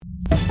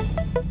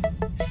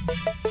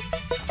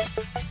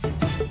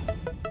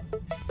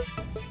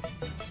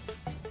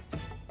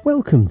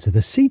Welcome to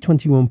the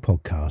C21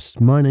 podcast.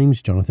 My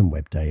name's Jonathan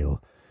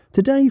Webdale.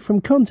 Today, from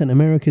Content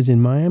Americas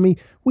in Miami,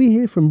 we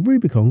hear from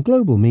Rubicon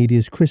Global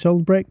Media's Chris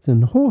Albrecht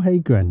and Jorge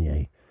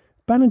Granier,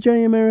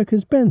 Banijay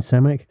America's Ben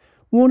Samek,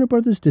 Warner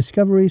Brothers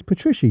Discovery's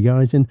Patricia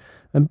Jasin,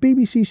 and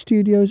BBC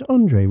Studios'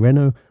 André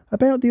Renaud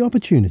about the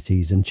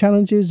opportunities and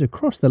challenges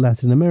across the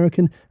Latin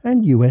American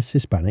and US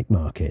Hispanic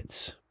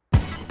markets.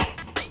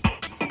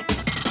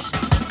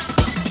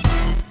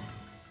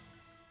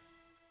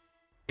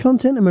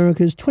 Content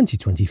Americas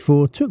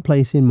 2024 took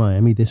place in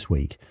Miami this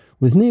week,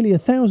 with nearly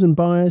 1,000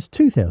 buyers,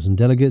 2,000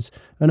 delegates,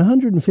 and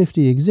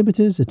 150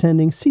 exhibitors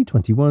attending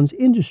C21's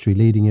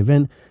industry-leading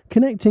event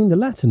connecting the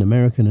Latin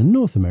American and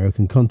North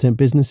American content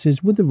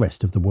businesses with the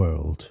rest of the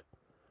world.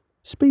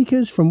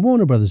 Speakers from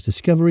Warner Brothers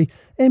Discovery,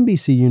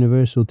 NBC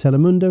Universal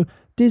Telemundo,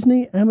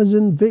 Disney,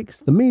 Amazon, VIX,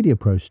 the Media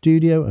Pro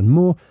Studio and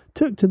more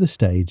took to the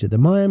stage at the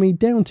Miami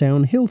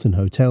downtown Hilton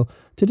Hotel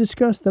to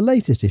discuss the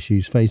latest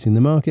issues facing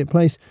the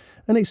marketplace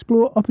and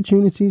explore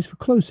opportunities for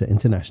closer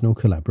international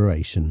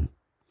collaboration.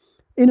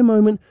 In a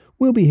moment,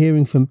 we'll be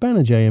hearing from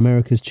Banijay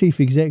America's Chief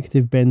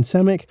Executive Ben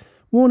Samek,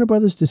 Warner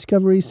Brothers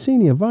Discovery's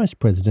Senior Vice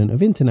President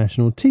of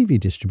International TV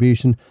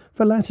Distribution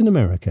for Latin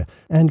America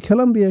and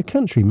Colombia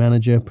Country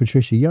Manager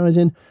Patricia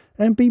Jasin,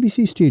 and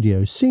BBC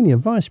Studios Senior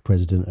Vice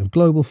President of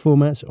Global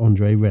Formats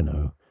André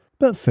Renaud.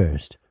 But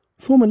first,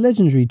 former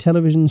legendary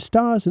television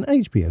stars and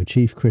HBO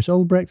chief Chris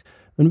Albrecht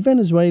and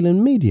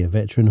Venezuelan media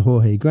veteran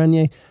Jorge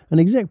Granier, an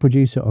exec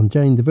producer on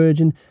Jane the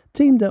Virgin,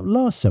 teamed up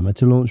last summer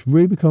to launch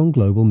Rubicon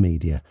Global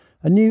Media,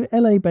 a new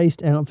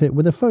LA-based outfit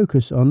with a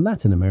focus on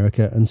Latin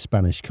America and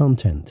Spanish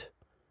content.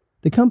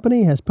 The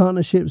company has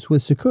partnerships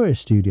with Sequoia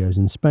Studios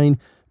in Spain,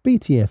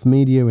 BTF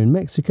Media in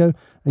Mexico,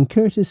 and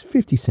Curtis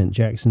 50 Cent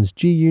Jackson's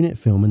G-Unit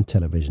Film and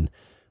Television,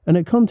 and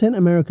at Content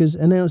Americas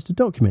announced a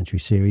documentary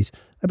series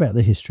about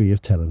the history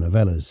of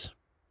telenovelas.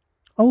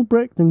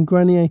 Albrecht and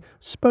Granier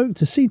spoke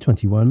to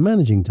C21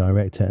 Managing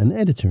Director and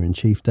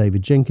Editor-in-Chief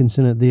David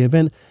Jenkinson at the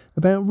event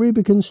about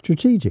Rubicon's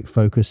strategic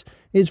focus,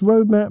 its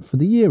roadmap for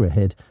the year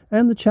ahead,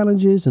 and the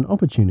challenges and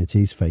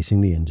opportunities facing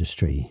the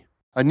industry.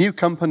 A new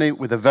company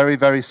with a very,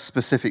 very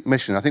specific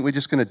mission. I think we're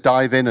just going to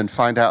dive in and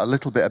find out a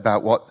little bit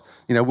about what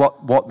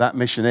that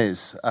mission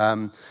is.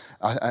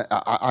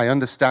 I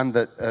understand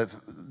that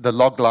the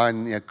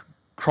logline,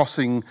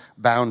 crossing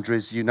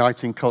boundaries,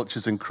 uniting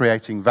cultures and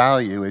creating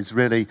value is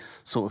really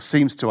sort of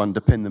seems to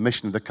underpin the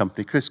mission of the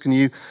company. Chris, can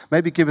you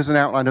maybe give us an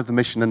outline of the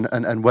mission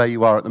and where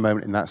you are at the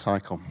moment in that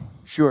cycle?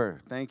 Sure,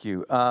 thank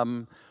you.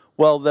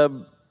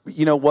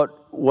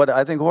 What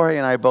I think Jorge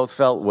and I both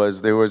felt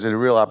was there was a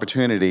real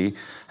opportunity,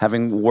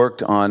 having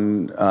worked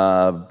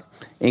on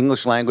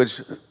English language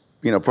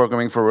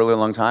programming for a really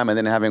long time, and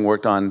then having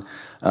worked on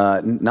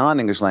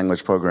non-English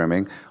language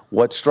programming.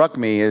 What struck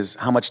me is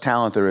how much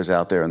talent there is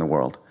out there in the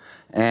world.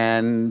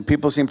 And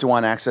people seem to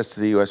want access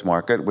to the U.S.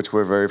 market, which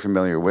we're very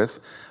familiar with,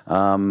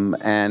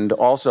 and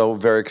also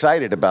very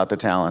excited about the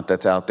talent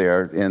that's out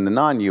there in the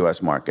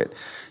non-U.S. market.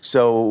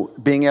 So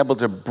being able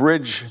to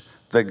bridge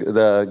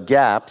the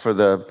gap for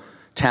the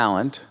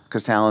talent,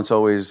 because talent's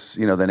always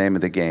the name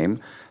of the game,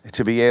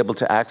 to be able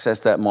to access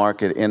that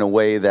market in a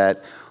way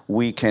that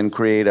we can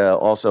create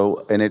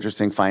also an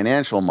interesting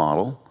financial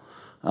model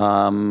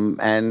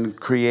and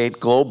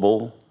create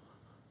global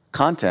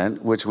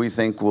content, which we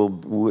think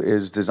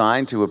is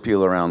designed to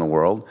appeal around the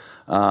world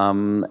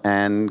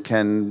and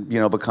can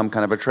become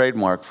kind of a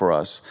trademark for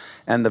us.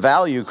 And the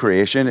value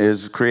creation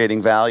is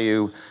creating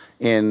value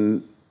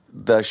in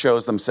the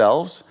shows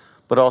themselves,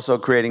 but also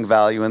creating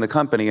value in the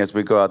company as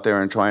we go out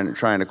there and try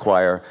and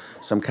acquire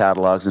some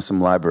catalogs and some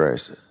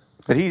libraries.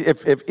 But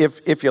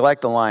if you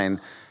like the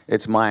line,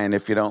 it's mine.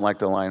 If you don't like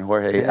the line,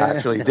 Jorge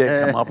actually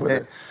did come up with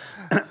it.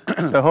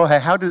 So Jorge,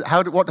 how does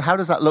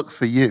that look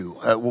for you?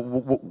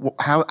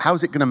 How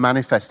is it going to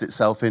manifest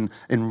itself in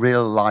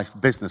real life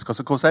business? Because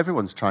of course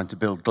everyone's trying to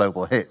build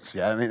global hits.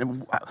 Yeah, I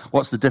mean,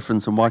 what's the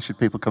difference, and why should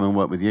people come and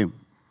work with you?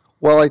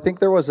 Well, I think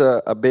there was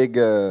a big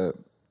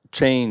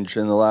change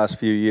in the last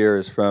few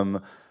years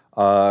from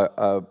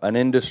an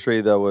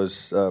industry that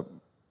was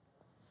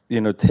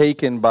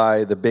taken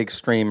by the big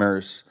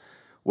streamers,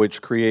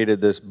 which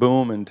created this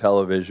boom in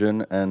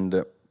television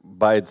and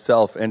by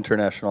itself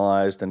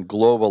internationalized and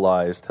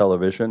globalized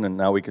television, and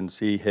now we can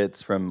see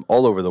hits from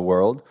all over the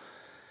world,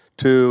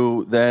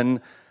 to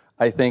then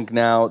I think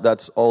now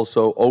that's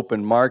also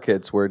open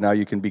markets where now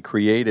you can be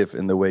creative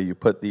in the way you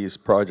put these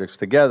projects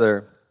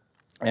together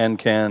and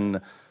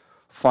can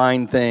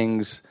find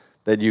things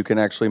that you can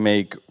actually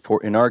make,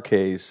 for in our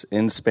case,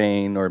 in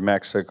Spain or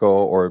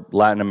Mexico or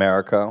Latin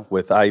America,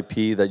 with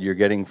IP that you're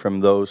getting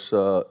from those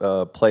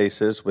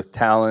places, with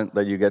talent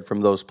that you get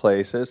from those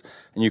places,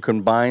 and you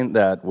combine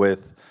that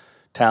with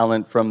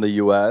talent from the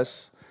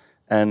US,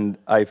 and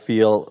I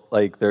feel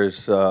like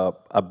there's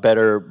a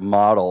better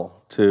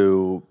model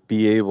to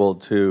be able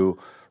to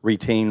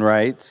retain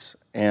rights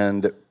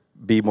and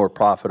be more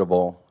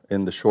profitable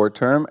in the short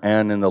term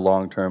and in the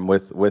long term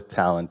with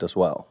talent as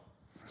well.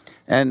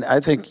 And I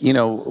think, you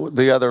know,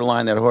 the other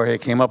line that Jorge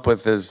came up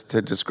with is to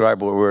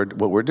describe what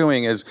we're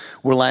doing is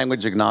we're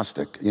language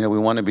agnostic. You know, we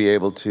want to be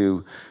able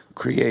to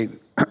create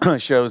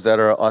shows that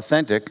are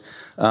authentic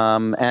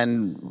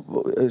and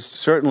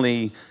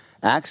certainly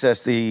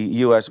access the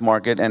U.S.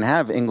 market and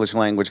have English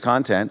language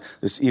content.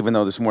 Even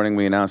though this morning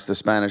we announced the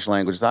Spanish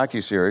language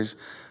docuseries,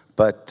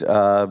 but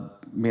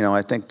you know,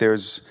 I think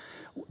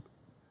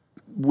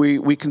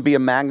we can be a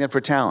magnet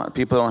for talent.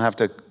 People don't have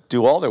to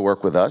do all their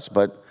work with us,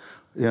 but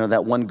you know,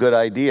 that one good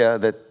idea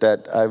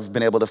that I've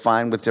been able to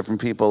find with different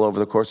people over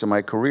the course of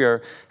my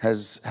career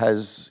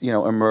has you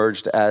know,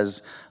 emerged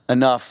as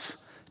enough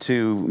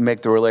to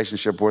make the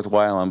relationship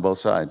worthwhile on both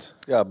sides.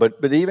 Yeah,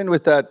 but even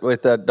with that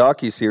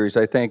docuseries,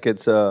 I think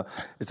it's a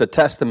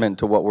testament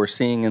to what we're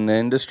seeing in the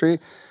industry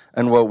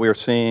and what we're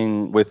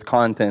seeing with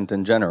content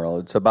in general.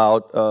 It's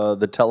about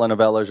the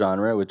telenovela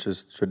genre, which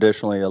is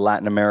traditionally a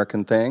Latin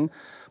American thing,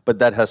 but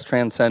that has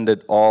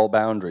transcended all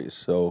boundaries.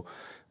 So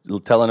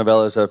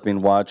telenovelas have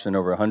been watched in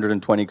over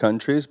 120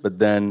 countries, but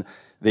then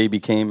they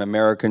became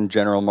American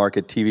general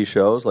market TV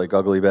shows like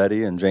Ugly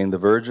Betty and Jane the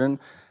Virgin,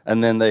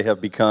 and then they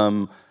have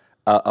become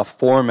a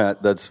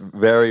format that's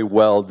very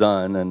well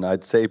done, and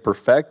I'd say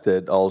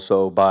perfected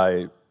also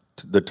by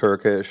the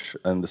Turkish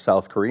and the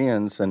South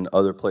Koreans and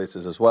other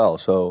places as well.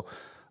 So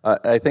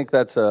I think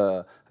that's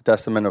a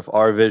testament of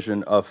our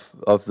vision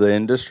of the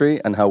industry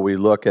and how we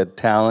look at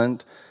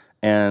talent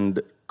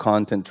and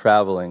content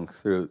traveling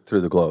through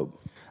the globe.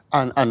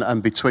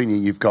 And between you,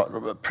 you've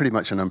got pretty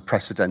much an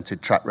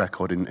unprecedented track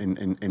record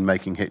in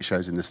making hit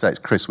shows in the States.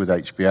 Chris with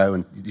HBO,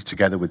 and you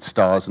together with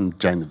Stars and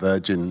Jane the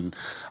Virgin.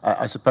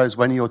 I suppose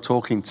when you're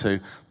talking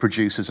to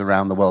producers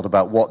around the world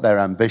about what their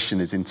ambition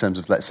is in terms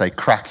of, let's say,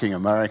 cracking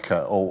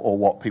America or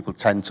what people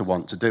tend to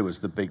want to do as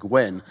the big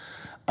win,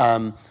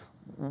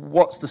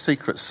 what's the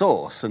secret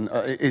sauce? And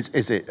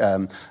is it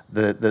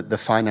the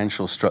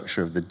financial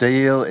structure of the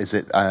deal? Is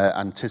it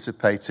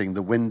anticipating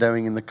the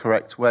windowing in the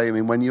correct way? I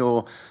mean, when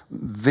you're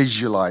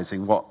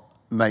visualizing what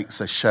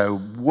makes a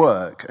show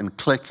work and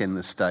click in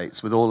the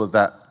States with all of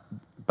that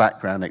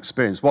background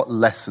experience, what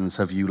lessons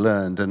have you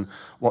learned, and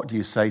what do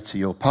you say to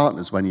your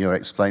partners when you're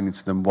explaining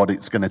to them what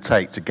it's going to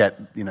take to get,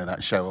 you know,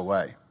 that show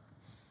away?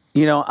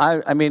 You know,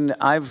 I mean,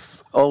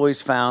 I've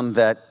always found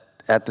that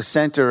at the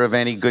center of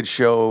any good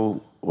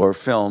show or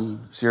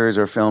film, series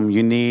or film,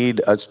 you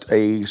need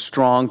a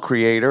strong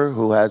creator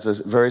who has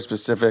a very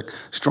specific,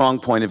 strong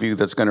point of view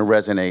that's going to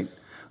resonate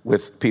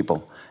with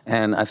people.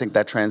 And I think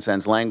that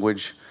transcends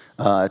language,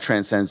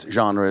 transcends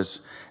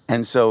genres.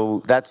 And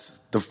so that's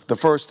the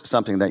first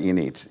something that you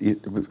need.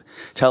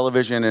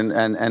 Television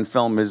and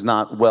film is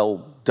not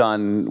well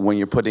done when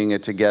you're putting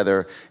it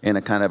together in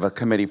a kind of a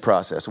committee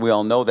process. We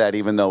all know that,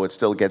 even though it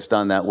still gets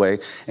done that way.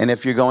 And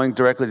if you're going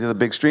directly to the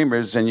big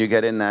streamers and you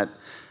get in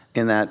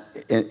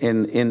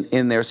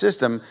their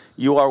system,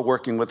 you are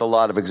working with a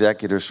lot of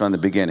executives from the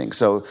beginning.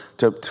 So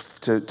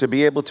to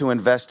be able to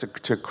invest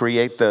to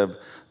create the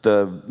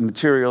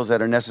materials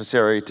that are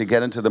necessary to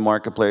get into the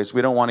marketplace,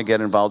 we don't want to get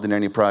involved in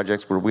any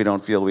projects where we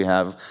don't feel we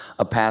have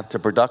a path to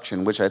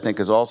production, which I think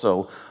is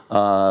also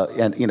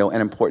an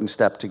important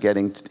step to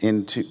getting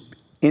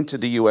into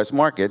the U.S.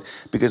 market,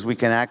 because we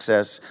can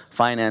access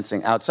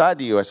financing outside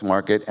the U.S.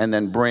 market and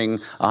then bring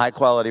a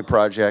high-quality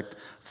project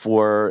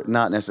for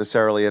not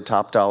necessarily a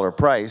top dollar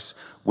price,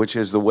 which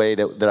is the way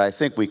that I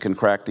think we can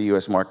crack the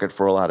U.S. market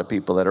for a lot of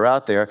people that are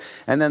out there.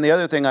 And then the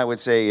other thing I would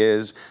say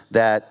is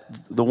that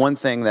the one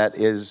thing that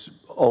is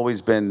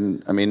always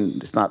been, I mean,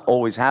 it's not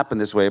always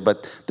happened this way,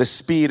 but the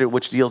speed at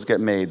which deals get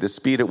made, the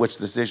speed at which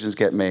decisions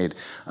get made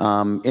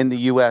in the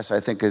U.S., I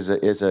think is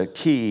a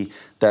key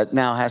that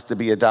now has to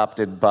be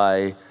adopted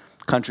by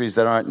countries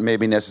that aren't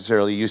maybe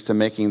necessarily used to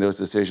making those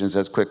decisions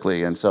as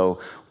quickly. And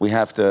so we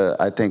have to,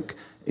 I think,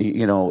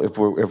 you know, if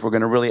we're going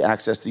to really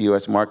access the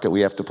U.S. market,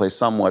 we have to play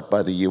somewhat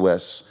by the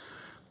U.S.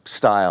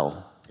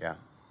 style. Yeah,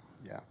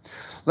 yeah.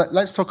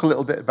 Let's talk a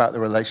little bit about the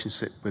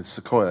relationship with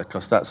Sequoia,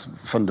 because that's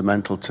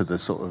fundamental to the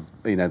sort of,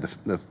 you know,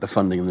 the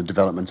funding and the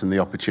development and the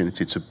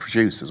opportunity to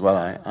produce as well,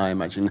 I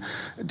imagine.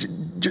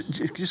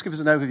 Just give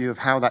us an overview of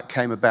how that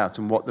came about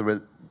and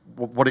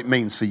what it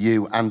means for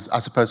you and, I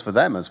suppose, for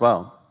them as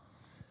well.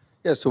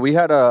 Yeah, so we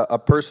had a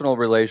personal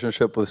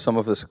relationship with some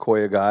of the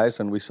Sequoia guys,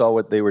 and we saw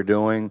what they were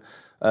doing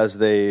as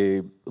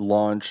they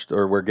launched,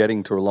 or were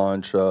getting to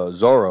launch,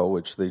 Zorro,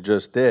 which they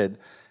just did,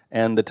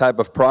 and the type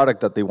of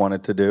product that they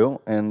wanted to do,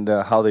 and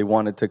how they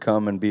wanted to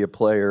come and be a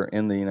player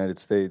in the United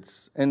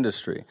States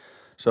industry.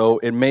 So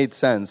it made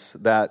sense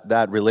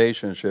that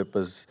relationship,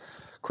 as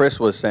Chris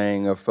was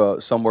saying,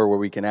 of somewhere where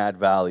we can add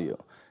value.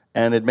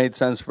 And it made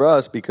sense for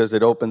us because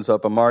it opens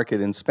up a market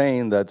in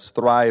Spain that's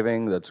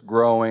thriving, that's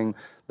growing,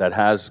 that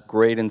has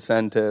great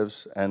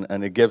incentives, and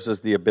it gives us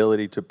the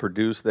ability to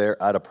produce there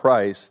at a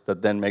price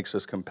that then makes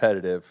us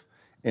competitive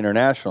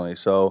internationally.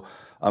 So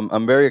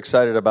I'm very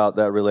excited about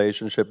that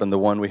relationship, and the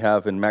one we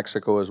have in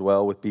Mexico as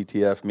well with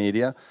BTF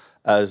Media,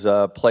 as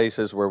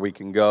places where we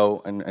can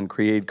go and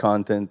create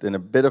content in a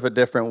bit of a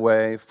different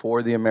way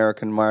for the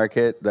American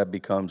market that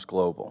becomes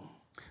global.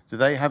 Do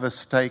they have a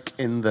stake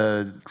in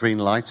the green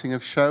lighting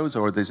of shows,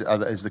 or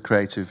is the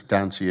creative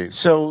down to you?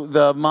 So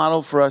the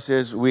model for us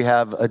is we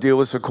have a deal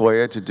with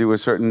Sequoia to do a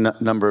certain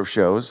number of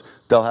shows.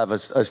 They'll have a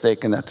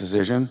stake in that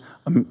decision.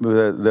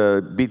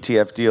 The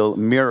BTF deal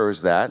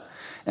mirrors that.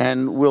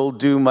 And we'll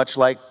do much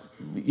like,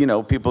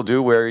 people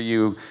do, where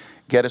you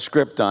get a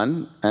script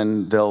done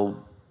and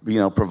they'll,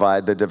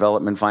 provide the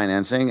development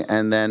financing,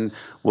 and then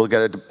we'll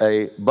get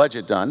a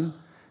budget done,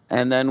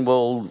 and then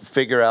we'll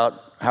figure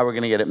out how we're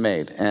going to get it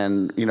made.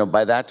 And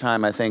by that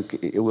time, I think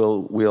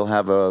we'll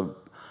have a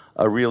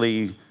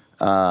really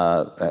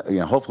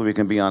hopefully we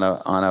can be on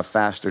a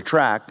faster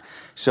track.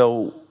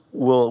 So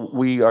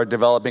we are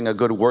developing a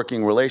good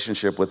working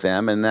relationship with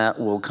them, and that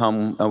will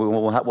come.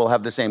 We'll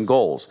have the same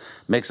goals: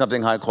 make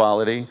something high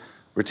quality,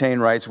 retain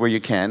rights where you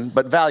can,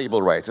 but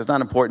valuable rights. It's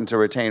not important to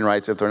retain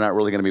rights if they're not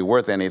really going to be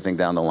worth anything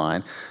down the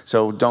line.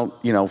 So don't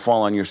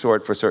fall on your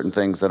sword for certain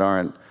things that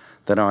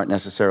aren't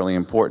necessarily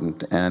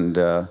important.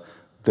 And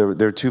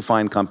they're two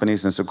fine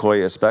companies, and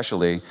Sequoia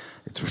especially.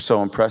 It's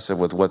so impressive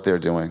with what they're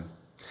doing.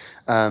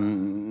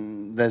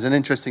 There's an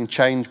interesting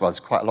change. Well, there's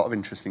quite a lot of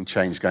interesting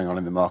change going on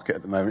in the market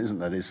at the moment, isn't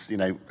there? There's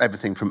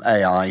everything from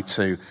AI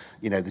to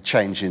the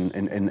change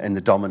in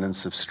the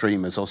dominance of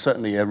streamers, or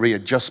certainly a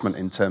readjustment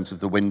in terms of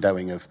the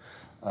windowing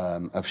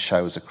of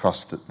shows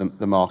across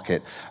the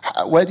market.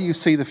 Where do you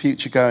see the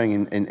future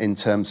going in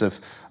terms of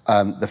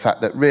the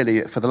fact that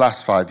really for the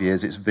last 5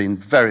 years it's been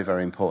very,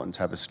 very important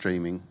to have a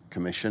streaming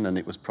commission, and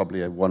it was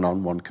probably a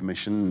one-on-one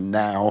commission.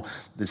 Now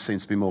there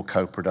seems to be more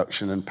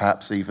co-production and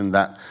perhaps even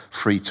that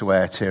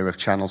free-to-air tier of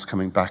channels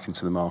coming back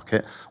into the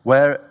market.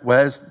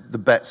 Where's the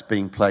bets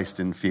being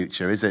placed in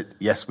future? Is it,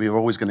 yes, we're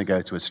always going to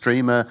go to a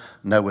streamer,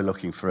 no, we're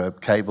looking for a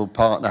cable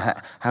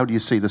partner? How do you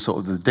see the sort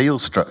of the deal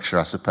structure,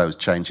 I suppose,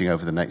 changing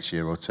over the next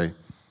year or two?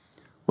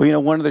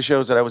 Well, one of the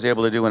shows that I was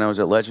able to do when I was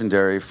at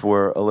Legendary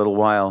for a little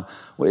while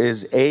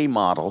is a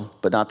model,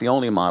 but not the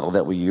only model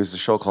that we use, a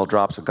show called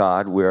Drops of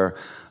God, where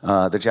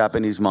the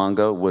Japanese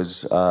manga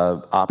was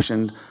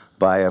optioned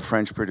by a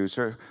French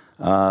producer,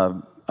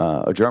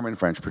 a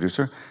German-French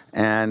producer,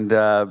 and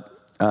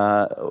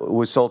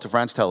was sold to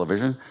France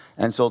Television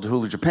and sold to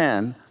Hulu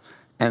Japan,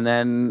 and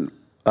then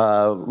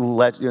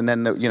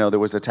there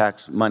was a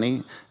tax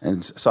money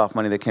and soft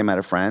money that came out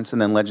of France,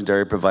 and then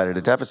Legendary provided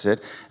a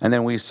deficit, and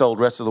then we sold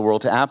Rest of the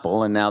World to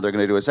Apple, and now they're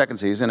going to do a second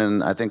season,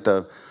 and I think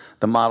the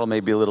model may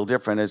be a little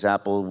different, as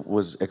Apple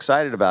was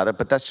excited about it,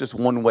 but that's just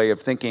one way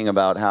of thinking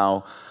about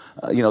how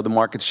the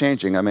market's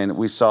changing. I mean,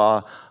 we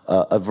saw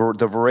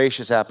the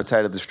voracious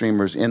appetite of the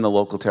streamers in the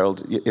local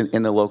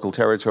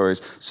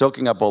territories,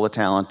 soaking up all the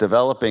talent,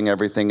 developing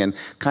everything, and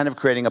kind of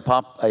creating a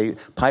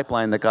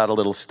pipeline that got a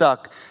little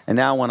stuck. And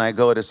now, when I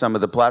go to some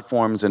of the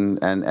platforms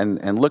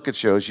and look at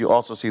shows, you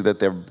also see that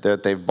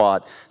they've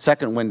bought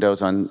second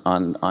windows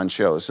on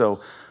shows.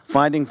 So,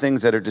 finding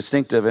things that are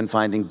distinctive and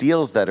finding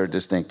deals that are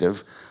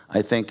distinctive,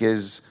 I think,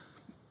 is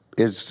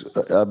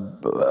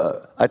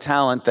a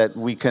talent that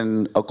we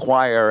can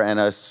acquire, and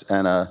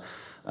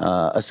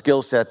a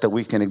skill set that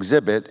we can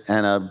exhibit,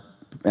 and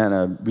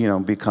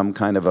become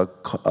kind of a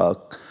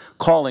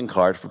calling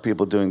card for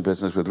people doing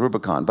business with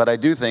Rubicon. But I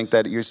do think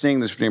that you're seeing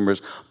the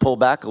streamers pull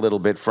back a little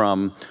bit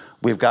from,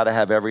 we've got to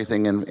have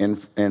everything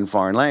in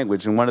foreign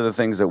language. And one of the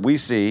things that we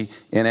see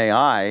in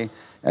AI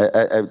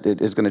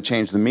is going to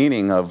change the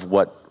meaning of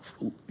what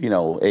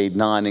a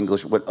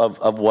non-English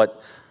of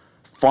what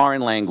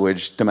foreign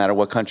language, no matter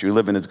what country you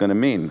live in, is going to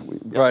mean.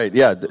 Right,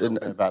 yeah.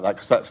 About that,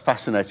 because that's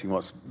fascinating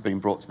what's being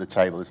brought to the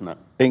table, isn't it?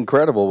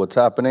 Incredible what's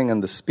happening,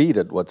 and the speed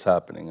at what's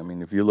happening. I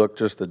mean, if you look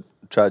just at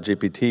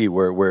ChatGPT,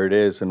 where it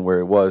is and where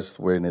it was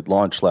when it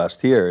launched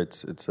last year,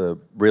 it's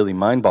really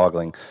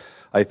mind-boggling.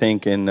 I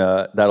think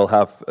that'll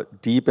have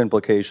deep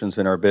implications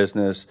in our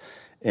business,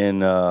 in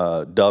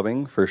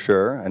dubbing for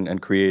sure,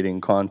 and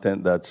creating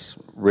content that's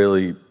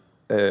really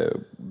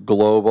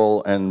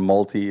global and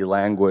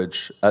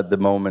multi-language at the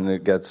moment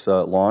it gets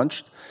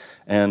launched.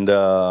 And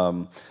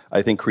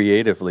I think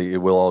creatively it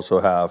will also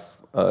have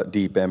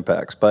deep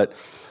impacts. But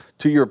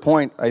to your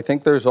point, I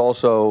think there's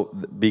also,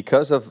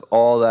 because of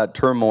all that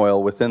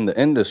turmoil within the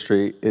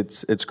industry,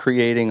 it's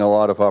creating a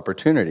lot of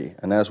opportunity.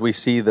 And as we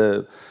see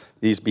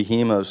these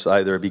behemoths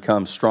either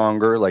become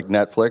stronger, like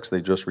Netflix, they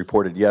just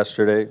reported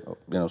yesterday,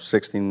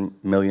 16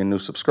 million new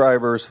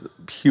subscribers,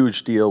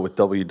 huge deal with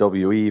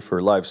WWE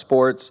for live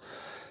sports.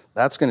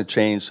 That's going to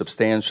change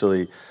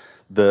substantially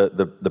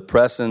the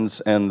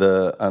presence and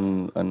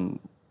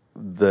the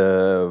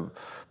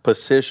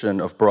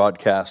position of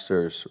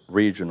broadcasters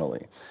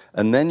regionally.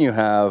 And then you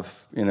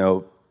have,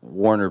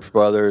 Warner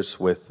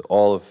Brothers with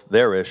all of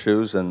their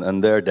issues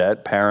and their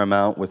debt,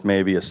 Paramount with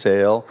maybe a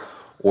sale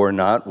or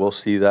not. We'll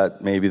see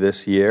that maybe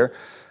this year.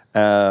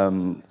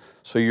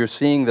 So you're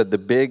seeing that the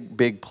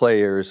big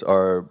players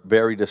are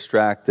very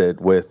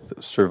distracted with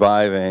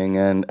surviving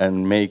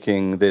and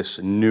making this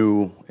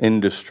new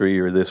industry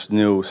or this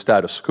new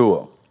status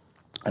quo.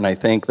 And I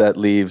think that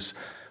leaves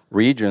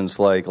regions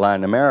like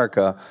Latin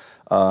America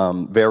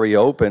very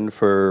open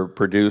for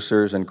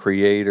producers and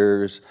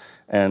creators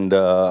and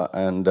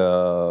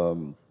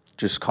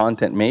just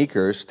content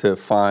makers to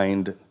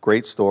find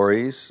great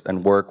stories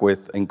and work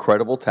with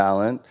incredible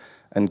talent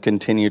and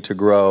continue to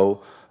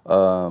grow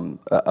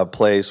a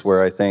place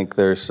where I think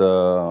there's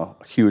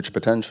huge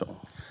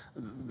potential.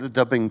 The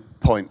dubbing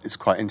point is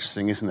quite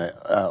interesting, isn't it?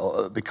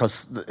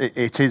 Because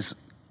it is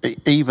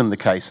even the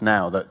case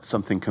now that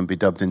something can be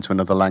dubbed into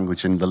another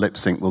language and the lip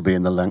sync will be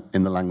in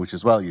the language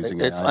as well using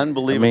It's AI.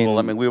 unbelievable.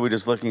 I mean, we were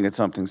just looking at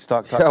something.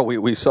 Yeah,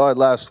 we saw it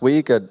last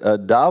week at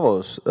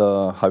Davos.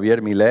 Javier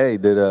Milei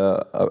did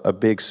a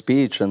big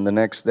speech, and the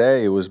next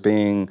day it was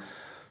being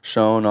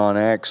shown on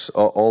X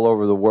all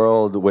over the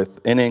world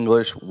in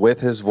English with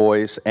his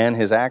voice and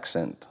his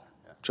accent.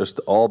 Just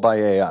all by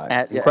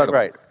AI. Incredible.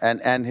 Right.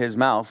 And his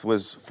mouth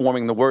was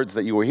forming the words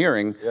that you were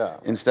hearing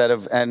instead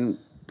of, and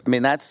I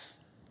mean, that's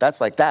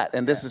like that.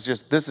 And this is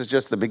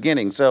just the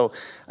beginning. So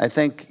I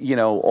think,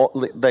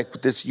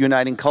 like this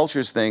uniting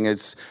cultures thing,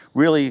 it's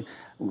really,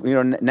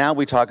 now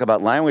we talk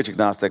about language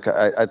agnostic.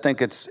 I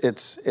think it's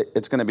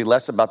going to be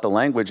less about the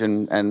language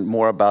and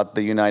more about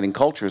the uniting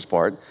cultures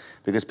part,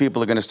 because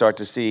people are going to start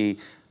to see,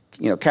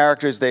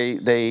 characters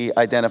they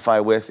identify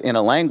with in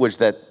a language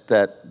that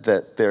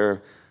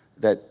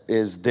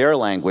is their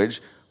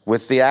language,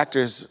 with the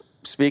actors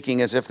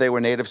speaking as if they were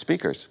native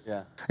speakers.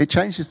 Yeah. It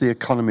changes the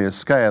economy of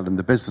scale and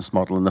the business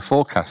model and the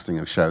forecasting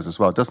of shows as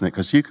well, doesn't it?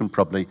 Because you can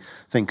probably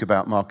think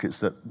about markets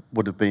that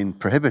would have been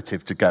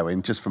prohibitive to go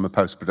in just from a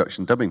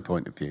post-production dubbing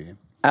point of view.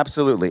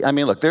 Absolutely. I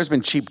mean, look, there's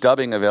been cheap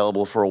dubbing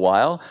available for a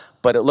while,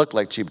 but it looked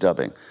like cheap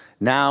dubbing.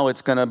 Now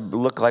it's going to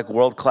look like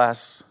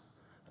world-class.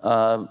 It's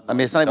not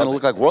even going to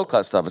look like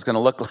world-class stuff. It's going to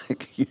look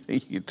like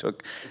you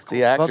took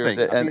the actors.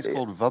 I think it's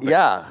called vubbing.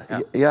 Yeah.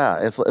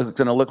 It's going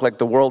to look like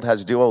the world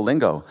has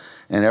Duolingo,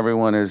 and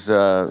everyone is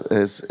figuring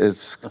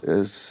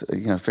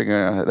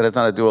out that it's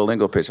not a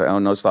Duolingo pitch. I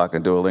own no stock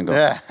in Duolingo.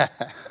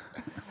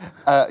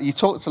 Yeah. You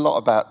talked a lot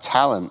about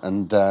talent,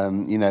 and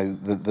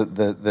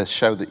the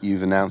show that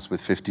you've announced with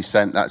 50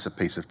 Cent. That's a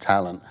piece of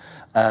talent.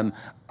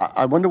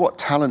 I wonder what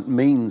talent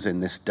means in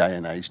this day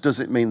and age.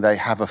 Does it mean they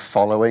have a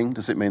following?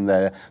 Does it mean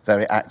they're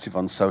very active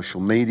on social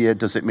media?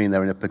 Does it mean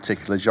they're in a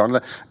particular genre?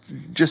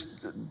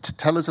 Just to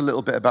tell us a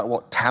little bit about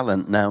what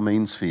talent now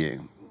means for you.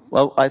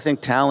 Well, I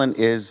think talent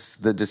is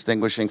the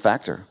distinguishing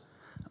factor.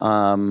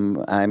 I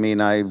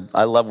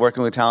love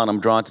working with talent.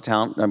 I'm drawn to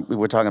talent.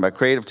 We're talking about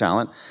creative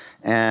talent.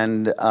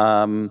 And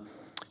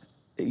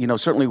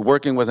certainly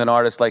working with an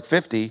artist like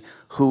 50,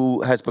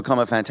 who has become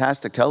a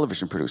fantastic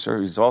television producer.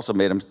 He's also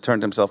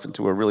turned himself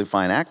into a really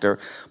fine actor.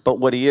 But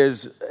what he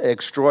is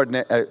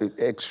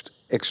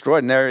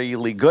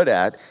extraordinarily good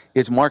at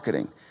is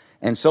marketing.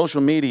 And social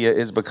media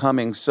is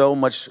becoming so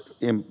much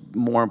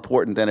more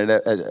important than it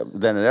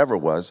ever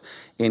was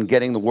in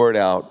getting the word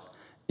out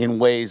in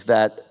ways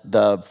that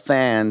the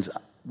fans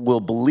will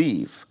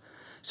believe.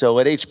 So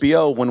at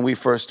HBO, when we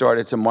first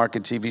started to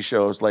market TV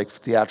shows like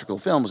theatrical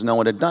films, no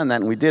one had done that,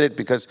 and we did it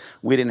because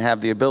we didn't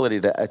have the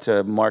ability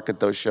to market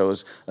those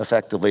shows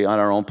effectively on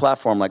our own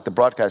platform like the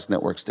broadcast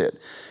networks did.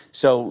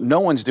 So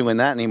no one's doing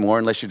that anymore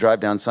unless you drive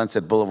down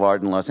Sunset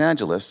Boulevard in Los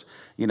Angeles,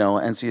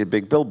 and see a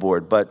big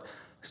billboard. But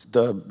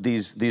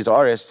these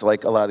artists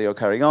like Eladio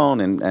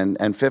Carrion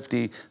and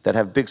 50 that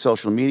have big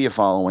social media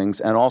followings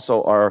and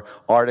also are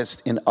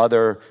artists in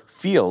other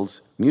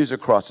fields, music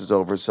crosses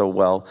over so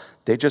well,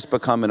 they just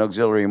become an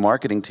auxiliary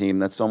marketing team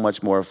that's so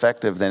much more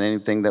effective than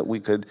anything that we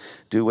could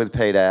do with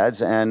paid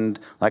ads. And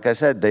like I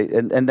said,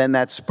 and then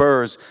that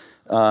spurs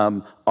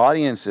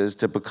audiences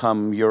to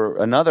become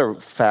another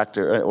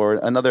factor or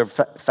another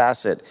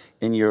facet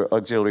in your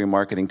auxiliary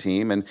marketing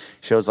team. And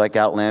shows like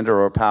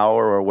Outlander or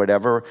Power or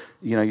whatever,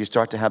 you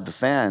start to have the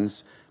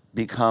fans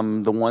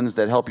become the ones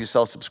that help you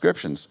sell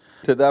subscriptions.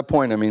 To that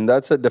point,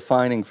 that's a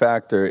defining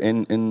factor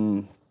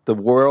in the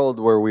world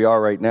where we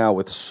are right now,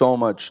 with so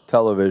much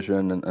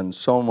television and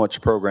so much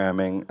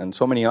programming and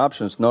so many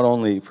options, not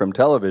only from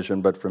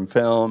television but from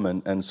film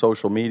and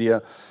social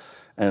media.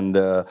 And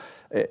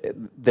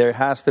there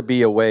has to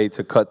be a way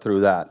to cut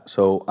through that.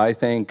 So I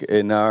think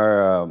in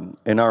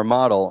our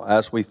model,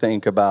 as we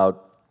think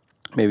about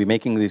maybe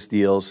making these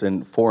deals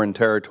in foreign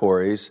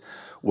territories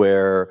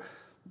where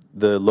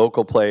the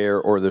local player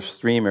or the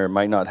streamer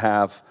might not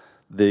have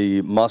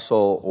the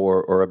muscle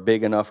or a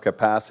big enough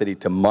capacity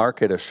to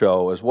market a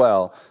show as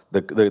well,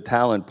 the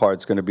talent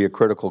part's going to be a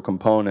critical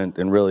component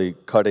in really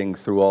cutting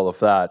through all of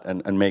that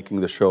and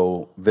making the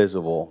show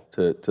visible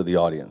to the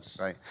audience.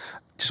 Right.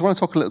 Just want to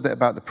talk a little bit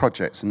about the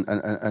projects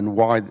and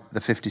why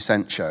the 50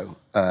 Cent show,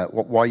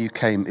 why you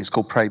came. It's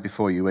called Pray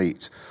Before You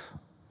Eat.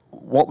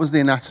 What was the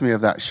anatomy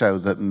of that show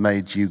that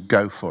made you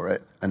go for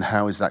it, and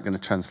how is that going to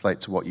translate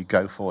to what you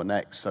go for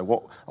next?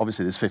 So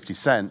obviously there's 50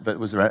 Cent, but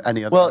was there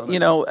any other?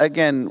 Well,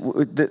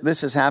 again,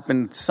 this has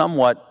happened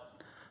somewhat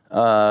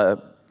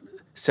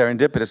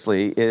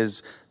serendipitously,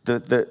 is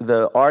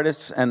the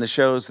artists and the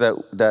shows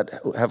that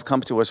have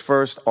come to us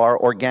first are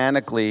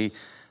organically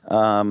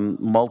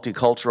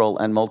multicultural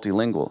and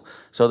multilingual.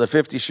 So the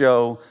 50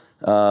 show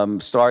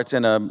starts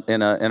in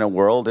a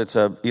world. It's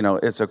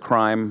a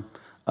crime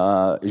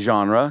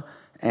genre,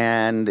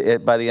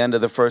 and by the end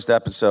of the first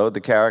episode,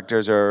 the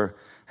characters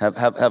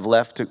have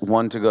left,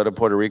 one to go to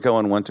Puerto Rico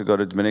and one to go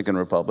to Dominican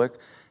Republic.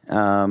 It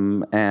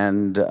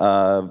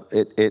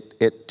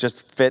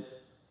just fit,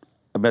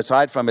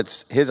 aside from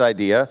his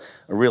idea,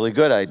 a really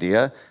good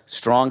idea,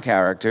 strong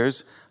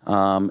characters,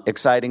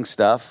 exciting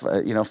stuff,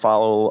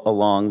 follow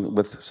along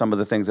with some of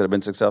the things that have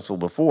been successful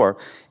before.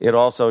 It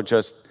also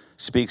just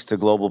speaks to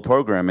global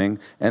programming.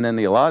 And then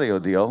the Eladio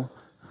deal.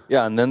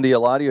 Yeah, and then the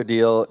Eladio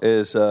deal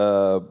is,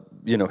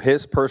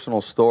 his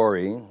personal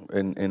story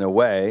in a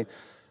way.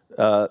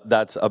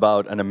 That's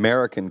about an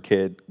American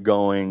kid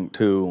going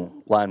to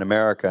Latin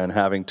America and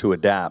having to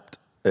adapt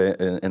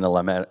in a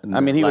Latin. I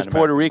mean, he was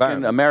Puerto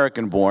Rican,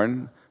 American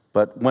born,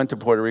 but went to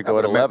Puerto Rico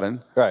at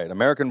 11. Right,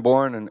 American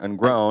born and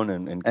grown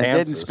in Kansas.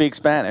 And didn't speak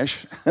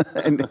Spanish,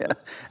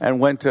 and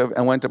went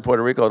to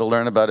Puerto Rico to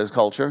learn about his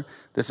culture.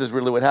 This is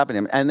really what happened to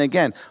him. And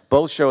again,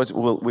 both shows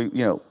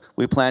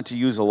we plan to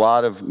use a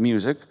lot of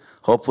music.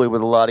 Hopefully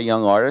with a lot of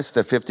young artists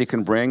that 50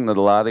 can bring, that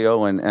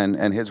Eladio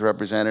and his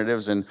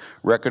representatives and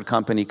record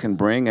company can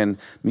bring, and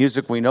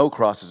music we know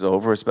crosses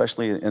over,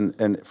 especially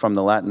from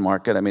the Latin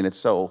market. I mean, it's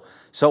so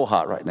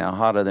hot right now,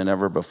 hotter than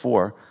ever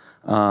before.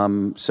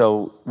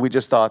 So we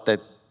just thought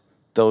that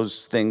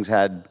those things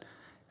had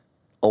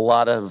a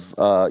lot of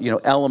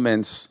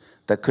elements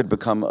that could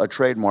become a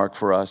trademark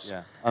for us.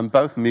 Yeah. And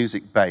both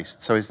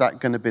music-based. So is that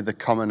going to be the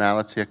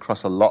commonality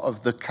across a lot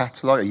of the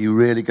catalogue? Are you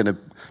really going to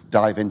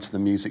dive into the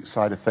music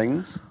side of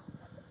things?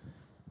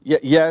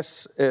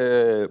 Yes,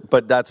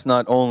 but that's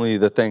not only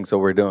the things that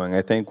we're doing.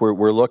 I think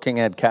we're looking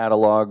at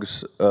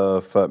catalogs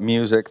of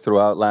music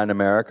throughout Latin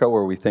America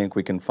where we think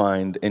we can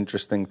find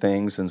interesting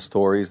things and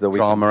stories that we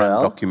can tell. Drama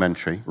and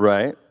documentary.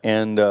 Right,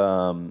 and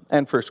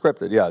for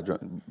scripted, yeah,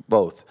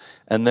 both.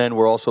 And then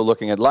we're also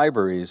looking at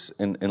libraries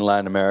in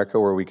Latin America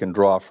where we can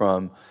draw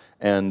from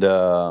and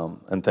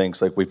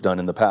things like we've done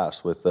in the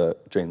past with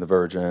Jane the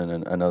Virgin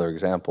and other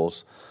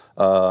examples.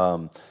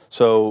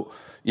 So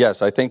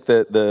yes, I think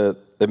that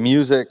the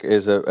music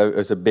is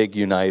a big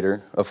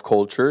uniter of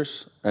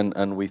cultures,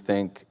 and we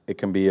think it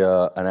can be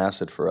an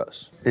asset for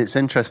us. It's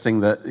interesting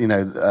that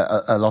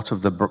a lot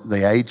of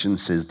the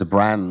agencies, the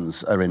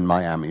brands, are in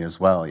Miami as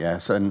well.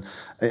 Yes, and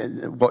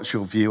what's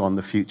your view on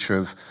the future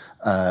of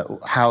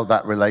how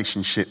that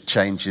relationship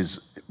changes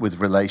with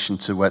relation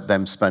to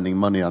them spending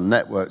money on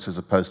networks as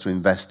opposed to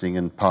investing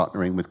and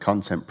partnering with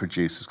content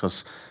producers?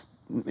 Because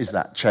is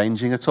that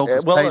changing at all?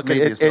 Well, look,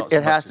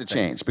 it has to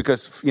change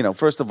because,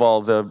 first of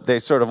all, they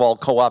sort of all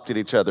co-opted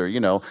each other.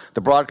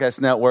 The broadcast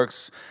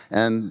networks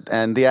and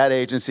the ad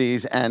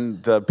agencies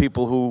and the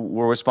people who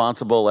were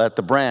responsible at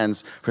the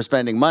brands for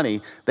spending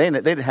money, they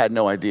had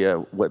no idea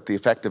what the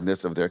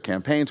effectiveness of their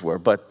campaigns were.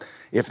 But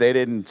if they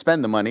didn't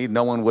spend the money,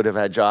 no one would have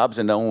had jobs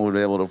and no one would be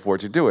able to afford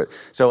to do it.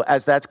 So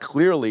as that's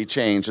clearly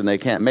changed and they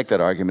can't make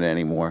that argument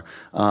anymore,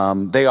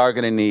 they are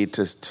going to need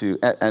to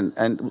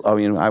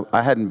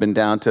I hadn't been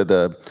down to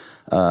the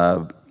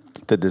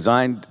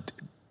design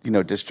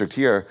district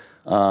here,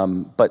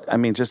 but I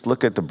mean, just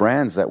look at the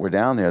brands that were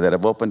down there that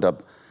have opened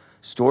up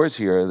stores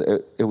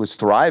here. It was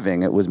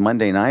thriving. It was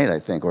Monday night, I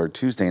think, or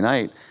Tuesday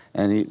night,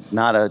 and you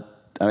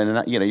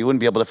wouldn't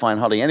be able to find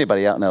hardly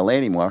anybody out in LA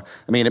anymore.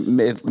 I mean,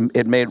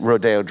 it made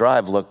Rodeo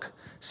Drive look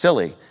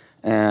silly,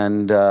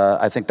 and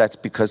I think that's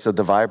because of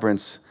the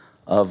vibrance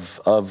of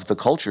the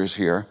cultures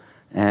here,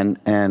 and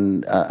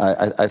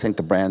I think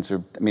the brands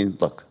are. I mean,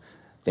 look,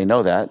 they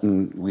know that,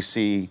 and we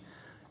see,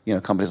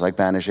 companies like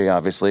Banijay,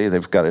 obviously,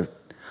 they've got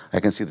I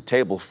can see the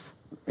table,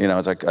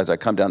 as I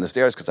come down the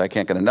stairs because I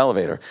can't get an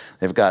elevator.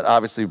 They've got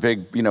obviously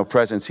big,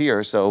 presence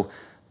here, so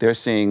they're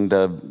seeing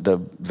the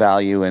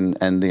value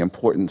and the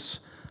importance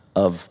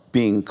of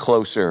being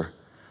closer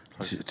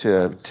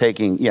to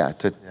taking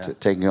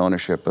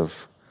ownership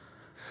of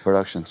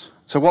productions.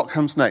 So what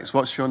comes next?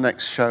 What's your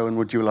next show, and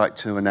would you like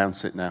to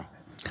announce it now?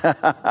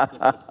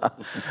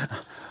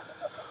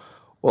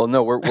 Well,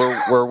 no,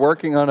 we're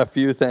working on a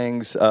few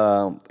things.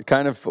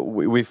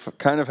 We've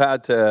kind of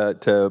had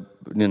to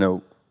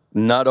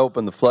not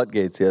open the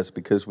floodgates yet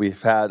because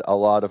we've had a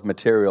lot of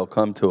material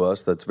come to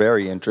us that's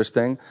very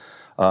interesting.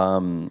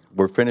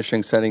 We're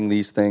finishing setting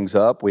these things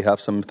up. We have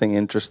something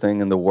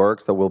interesting in the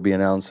works that we'll be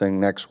announcing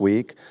next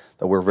week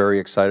that we're very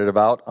excited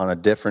about on a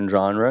different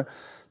genre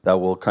that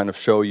will kind of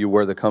show you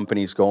where the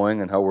company's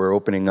going and how we're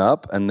opening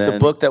up. And then it's a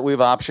book that we've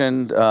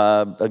optioned.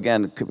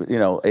 Again,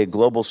 a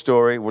global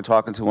story. We're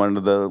talking to one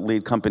of the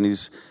lead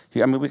companies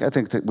here. I mean, I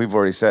think that we've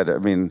already said. I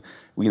mean,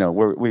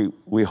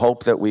 we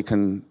hope that we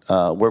can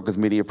work with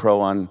Media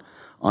Pro on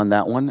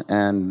that one,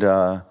 and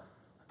does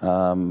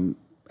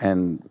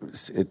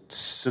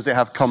it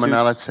have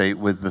commonality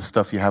with the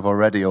stuff you have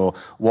already, or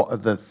what are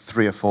the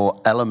 3 or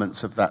 4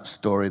 elements of that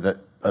story that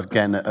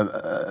again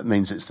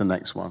means it's the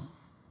next one?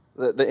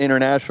 The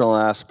international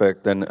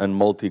aspect and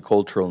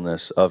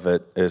multiculturalness of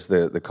it is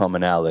the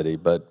commonality,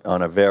 but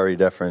on a very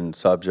different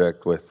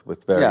subject with very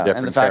different characters.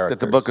 And the fact that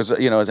the book is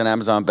is an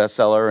Amazon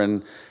bestseller,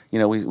 and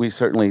we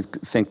certainly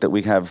think that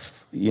we have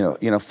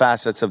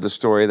facets of the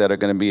story that are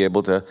going to be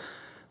able to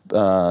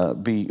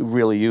be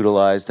really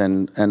utilized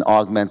and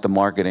augment the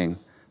marketing,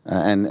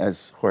 and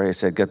as Jorge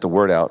said, get the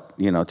word out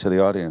to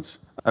the audience.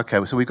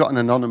 Okay, so we've got an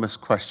anonymous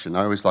question.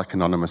 I always like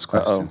anonymous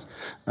questions.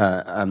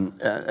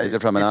 Is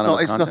it from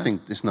anonymous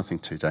content? It's nothing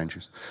too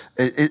dangerous.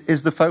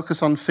 Is the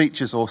focus on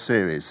features or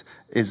series?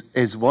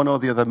 Is one or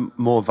the other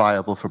more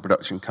viable for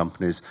production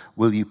companies?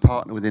 Will you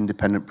partner with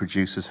independent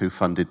producers who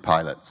funded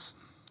pilots?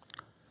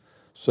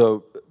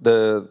 So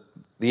the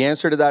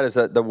answer to that is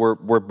that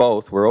we're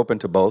both. We're open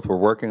to both. We're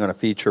working on a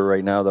feature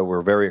right now that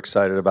we're very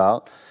excited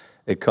about.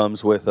 It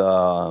comes with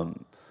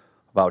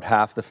about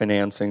half the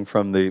financing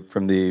from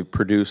the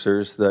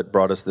producers that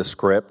brought us the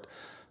script,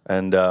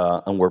 and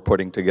we're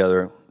putting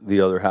together the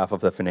other half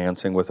of the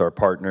financing with our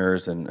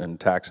partners and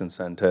tax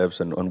incentives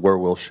and where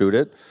we'll shoot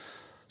it.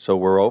 So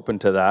we're open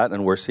to that,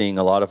 and we're seeing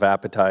a lot of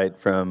appetite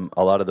from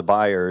a lot of the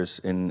buyers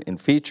in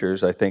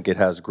features. I think it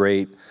has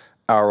great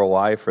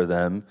ROI for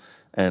them,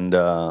 and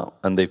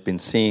they've been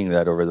seeing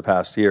that over the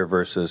past year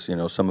versus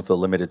some of the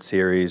limited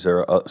series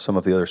or some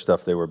of the other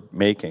stuff they were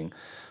making.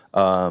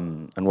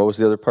 And what was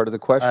the other part of the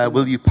question?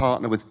 Will you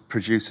partner with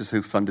producers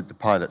who funded the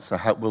pilot? So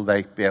how will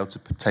they be able to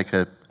take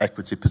an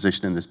equity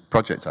position in this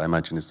project, I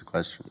imagine, is the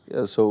question.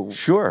 Yeah, so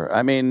Sure.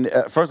 I mean,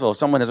 first of all, if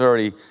someone has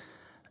already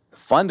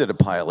funded a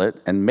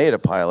pilot and made a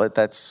pilot,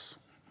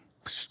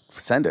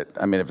 send it.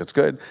 I mean, if it's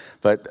good.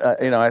 But,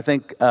 I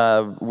think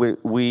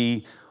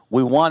we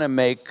want to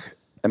make,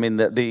 I mean,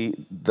 the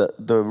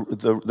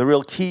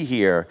real key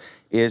here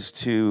is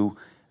to,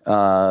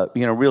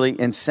 really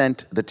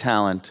incent the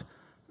talent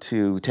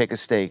to take a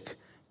stake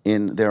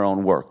in their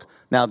own work.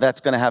 Now,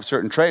 that's going to have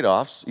certain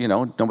trade-offs.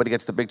 Nobody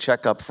gets the big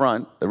check up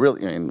front.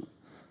 You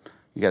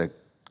get a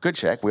good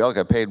check. We all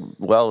got paid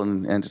well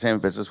in the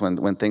entertainment business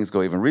when things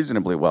go even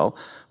reasonably well.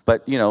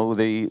 But,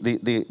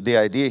 the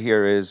idea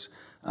here is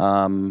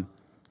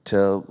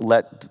to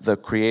let the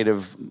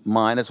creative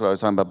mind, that's what I was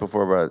talking about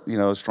before, about,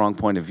 a strong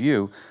point of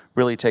view,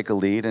 really take a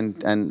lead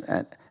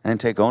and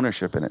take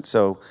ownership in it.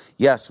 So,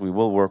 yes, we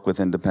will work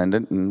with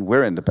independent, and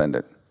we're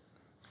independent.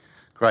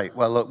 Great.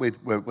 Well, look,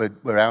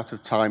 we're out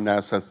of time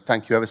now, so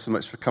thank you ever so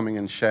much for coming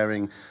and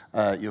sharing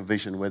your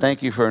vision with us.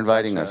 Thank you for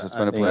inviting us. It's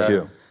been a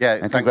pleasure. Thank you. Yeah,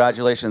 and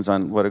congratulations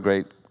on what a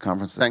great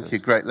conference this is. Thank you.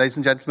 Great. Ladies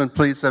and gentlemen,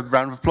 please a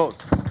round of applause.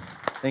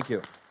 Thank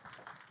you.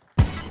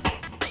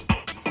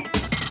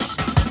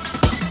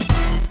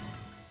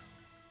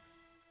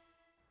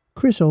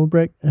 Chris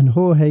Albrecht and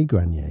Jorge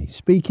Granier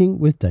speaking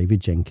with David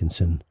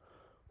Jenkinson.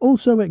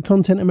 Also at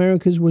Content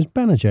Americas was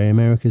Banijay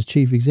America's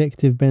chief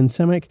executive Ben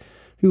Samek,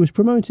 who was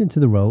promoted to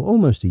the role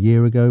almost a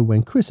year ago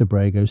when Chris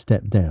Abrego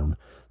stepped down,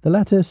 the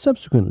latter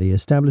subsequently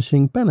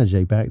establishing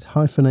Banijay-backed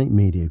Hyphenate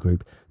Media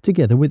Group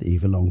together with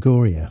Eva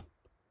Longoria.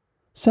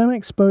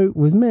 Samek spoke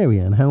with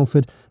Marianne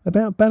Halford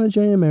about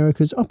Banijay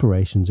America's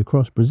operations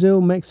across Brazil,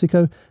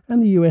 Mexico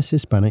and the US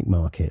Hispanic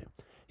market,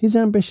 his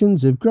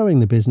ambitions of growing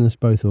the business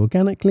both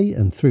organically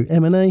and through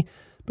M&A,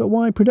 but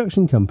why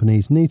production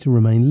companies need to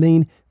remain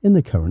lean in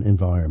the current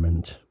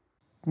environment.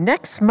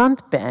 Next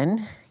month,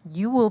 Ben,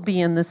 you will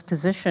be in this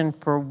position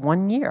for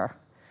 1 year.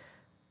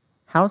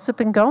 How's it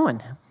been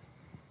going?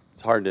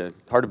 It's hard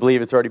to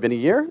believe it's already been a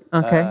year.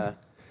 Okay.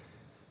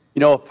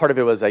 Part of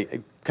it was I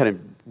kind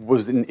of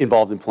was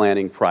involved in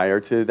planning prior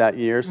to that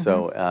year,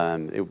 so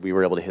we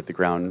were able to hit the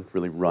ground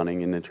really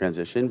running in the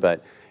transition.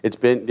 But it's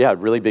been, a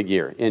really big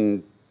year.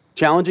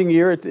 Challenging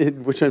year,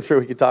 which I'm sure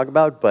we could talk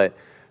about, but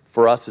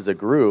for us as a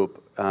group,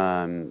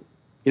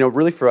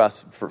 really for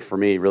us, for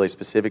me, really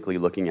specifically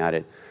looking at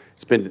it,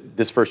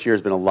 this first year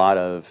has been a lot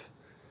of,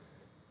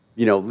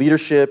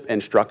 leadership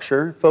and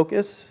structure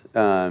focus,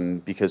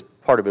 because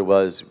part of it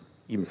was,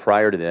 even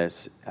prior to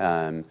this,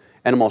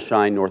 Animal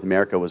Shine North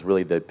America was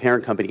really the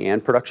parent company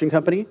and production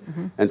company,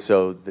 and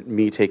so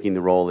me taking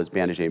the role as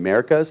Banijay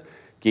Americas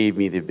gave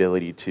me the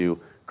ability to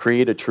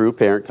create a true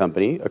parent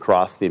company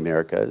across the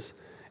Americas,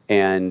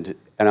 and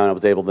I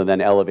was able to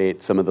then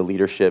elevate some of the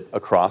leadership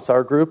across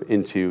our group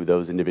into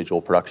those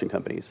individual production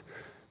companies.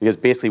 Because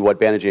basically what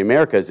Banijay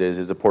Americas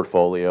is a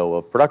portfolio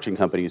of production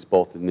companies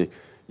both in the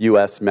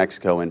US,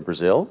 Mexico, and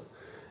Brazil.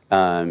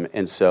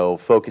 And so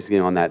focusing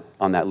on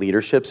that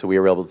leadership, so we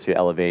were able to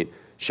elevate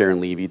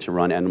Sharon Levy to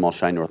run Animal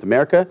Shine North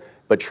America,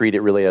 but treat it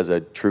really as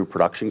a true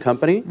production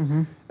company.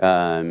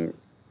 And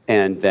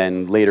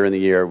then later in the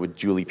year with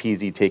Julie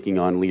Peasy taking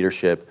on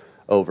leadership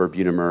over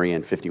Buena Murray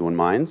and 51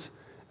 Minds.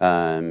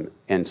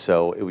 And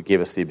so it would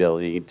give us the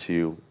ability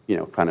to,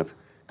 kind of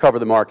cover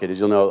the market. As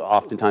you'll know,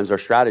 oftentimes our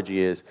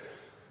strategy is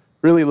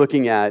really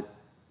looking at,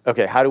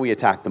 okay, how do we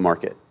attack the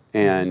market?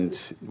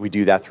 And we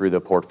do that through the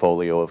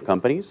portfolio of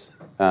companies.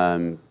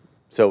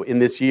 So in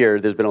this year,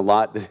 there's been a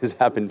lot that has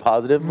happened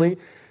positively.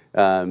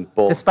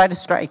 Despite a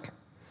strike.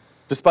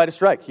 Despite a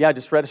strike,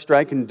 despite a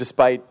strike, and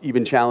despite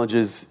even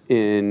challenges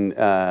in,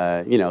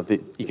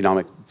 the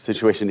economic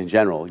situation in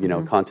general.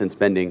 Content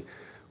spending,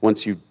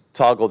 once you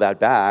toggle that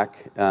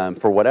back,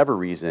 for whatever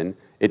reason,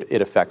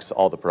 it affects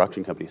all the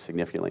production companies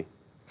significantly.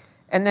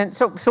 And then,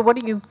 so what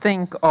do you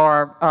think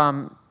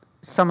are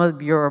some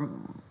of your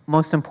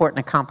most important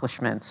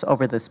accomplishments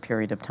over this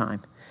period of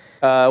time?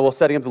 Well,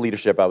 setting up the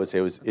leadership, I would say,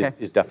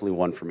 is definitely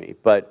one for me.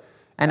 But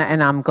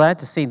and I'm glad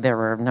to see there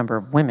were a number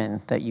of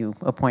women that you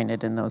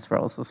appointed in those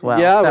roles as well.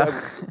 Yeah,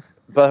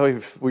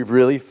 But we've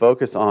really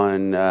focused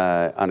on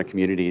a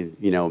community,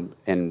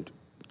 and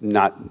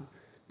not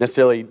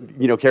necessarily,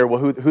 care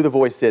who the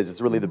voice is.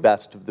 It's really the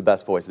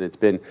best voice, and it's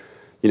been,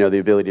 the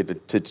ability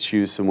to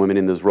choose some women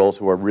in those roles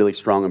who are really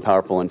strong and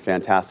powerful and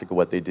fantastic at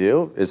what they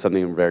do is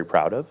something I'm very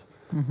proud of.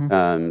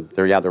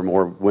 There are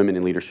more women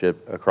in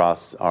leadership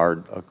across our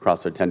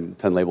 10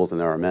 labels than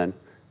there are men,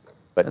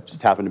 but it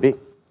just happen to be.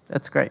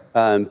 That's great.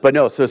 But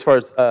no, so as far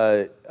as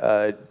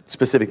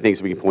specific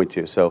things we can point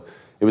to, so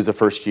it was the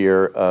first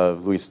year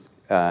of Luis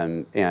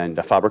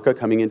and Fabrica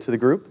coming into the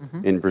group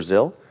in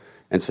Brazil,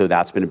 and so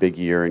that's been a big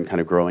year in kind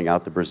of growing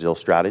out the Brazil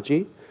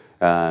strategy.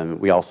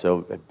 We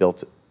also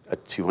built a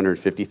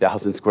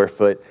 250,000 square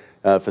foot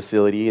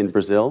facility in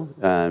Brazil,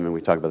 and we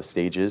talked about the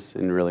stages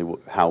and really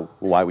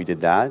why we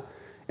did that.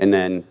 And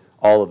then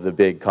all of the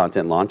big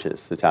content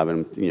launches that's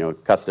happened.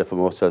 Casa de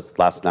Famosos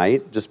last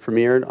night just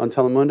premiered on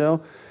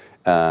Telemundo,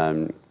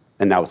 and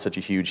that was such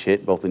a huge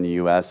hit both in the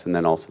U.S. and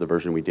then also the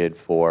version we did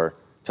for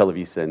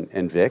Televisa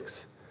and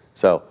ViX.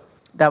 So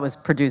that was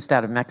produced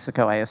out of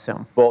Mexico, I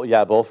assume. Well,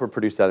 yeah, both were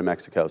produced out of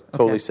Mexico.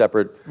 Totally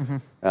separate,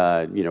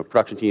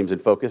 production teams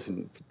and focus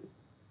and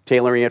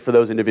tailoring it for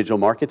those individual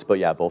markets. But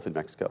yeah, both in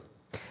Mexico.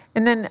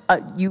 And then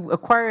you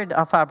acquired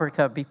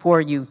Fabrica before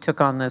you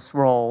took on this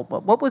role.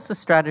 What was the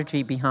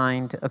strategy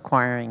behind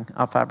acquiring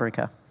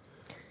Fabrica?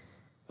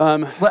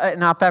 And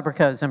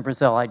Fabrica is in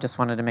Brazil. I just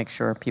wanted to make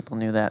sure people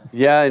knew that.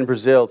 Yeah, in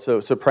Brazil.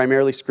 So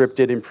primarily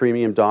scripted in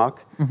premium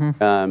doc.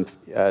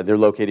 They're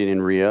located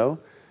in Rio.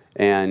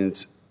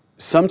 And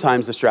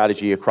sometimes the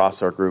strategy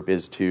across our group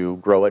is to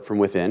grow it from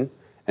within.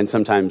 And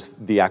sometimes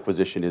the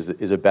acquisition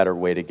is a better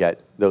way to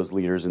get those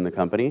leaders in the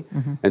company.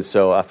 And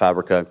so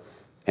Fabrica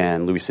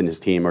and Luis and his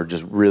team are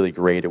just really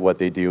great at what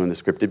they do in the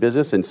scripted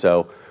business. And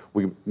so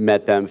we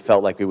met them,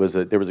 felt like there was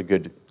a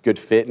good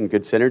fit and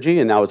good synergy,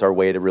 and that was our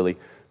way to really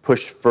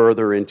push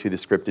further into the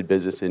scripted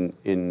business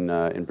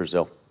in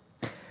Brazil.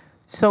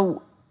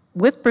 So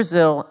with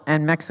Brazil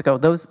and Mexico,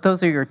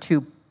 those are your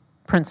two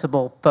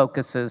principal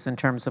focuses in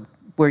terms of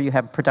where you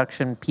have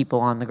production people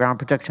on the ground,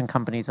 production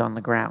companies on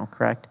the ground,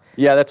 correct?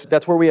 Yeah,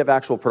 that's where we have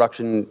actual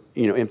production,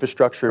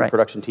 infrastructure and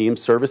production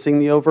teams servicing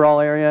the overall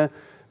area.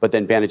 But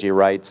then Banijay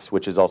Rights,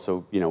 which is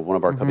also one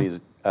of our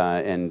companies,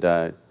 and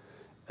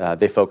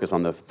they focus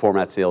on the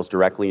format sales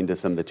directly into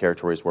some of the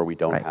territories where we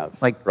don't have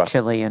like Russia.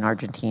 Chile and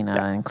Argentina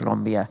and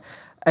Colombia.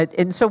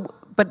 And so,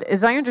 but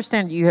as I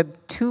understand, you have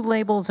 2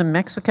 labels in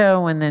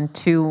Mexico and then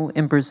 2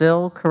 in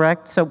Brazil,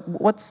 correct? So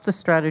what's the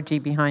strategy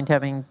behind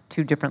having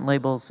 2 different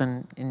labels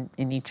in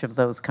each of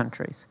those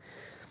countries?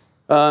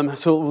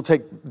 So we'll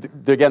take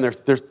again.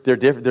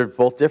 They're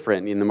both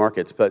different in the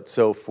markets, but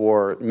so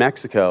for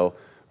Mexico,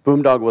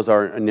 Boomdog was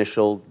our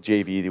initial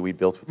JV that we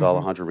built with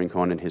Alejandro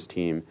Rincon and his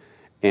team.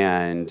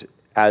 And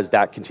as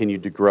that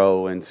continued to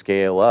grow and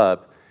scale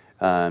up,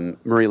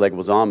 Marie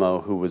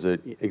Leguizamo, who was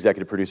an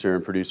executive producer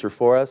and producer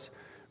for us,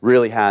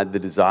 really had the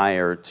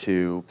desire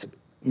to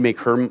make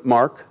her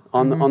mark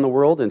on the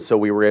world. And so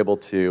we were able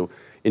to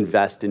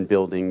invest in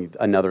building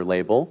another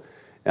label.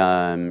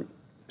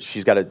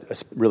 She's got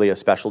really a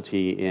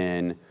specialty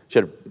she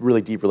had a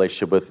really deep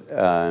relationship with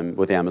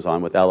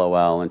Amazon, with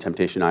LOL and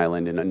Temptation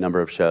Island and a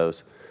number of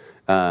shows.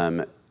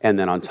 And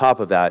then on top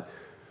of that,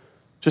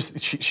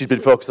 she's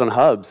been focused on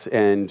hubs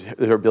and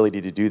her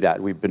ability to do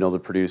that. We've been able to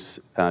produce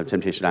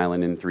Temptation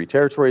Island in 3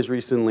 territories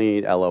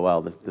recently,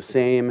 LOL the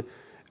same.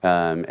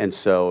 And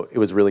so it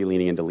was really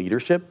leaning into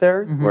leadership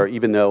there, where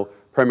even though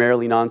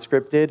primarily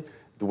non-scripted,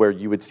 where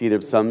you would see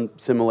there's some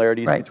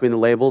similarities between the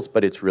labels,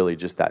 but it's really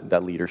just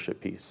that leadership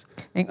piece.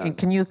 And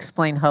can you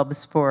explain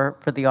hubs for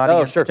the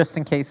audience, just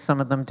in case some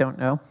of them don't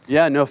know?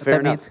 Yeah, no, fair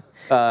enough.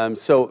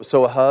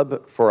 So a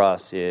hub for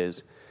us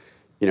is,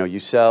 you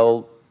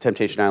sell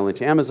Temptation Island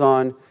to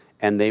Amazon,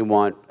 and they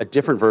want a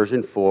different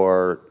version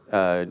for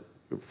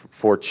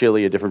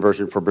Chile, a different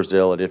version for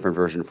Brazil, a different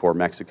version for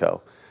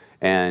Mexico.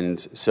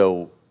 And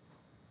so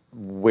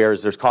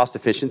whereas there's cost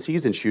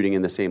efficiencies in shooting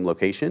in the same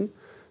location,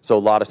 so a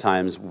lot of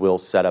times we'll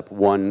set up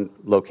one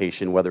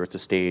location, whether it's a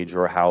stage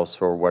or a house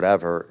or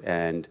whatever,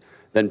 and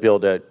then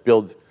build.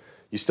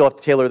 You still have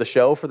to tailor the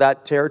show for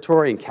that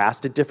territory and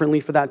cast it differently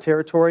for that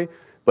territory,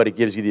 but it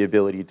gives you the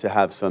ability to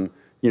have some,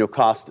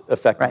 cost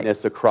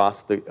effectiveness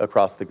across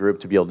the group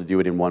to be able to do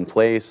it in one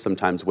place.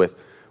 Sometimes with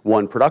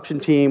one production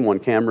team, one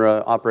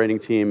camera operating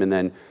team, and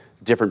then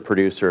different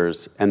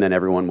producers, and then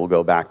everyone will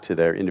go back to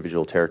their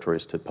individual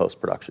territories to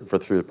post-production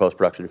through the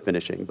post-production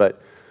finishing.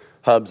 But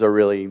hubs are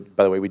really,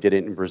 by the way, we did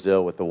it in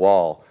Brazil with the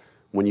wall.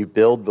 When you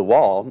build the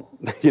wall,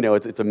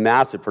 it's a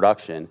massive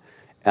production.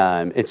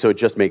 And so it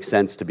just makes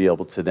sense to be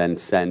able to then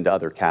send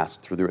other casts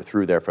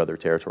through there for other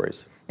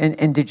territories.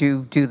 And did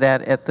you do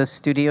that at the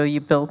studio you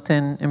built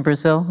in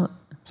Brazil?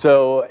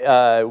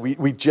 So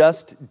we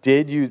just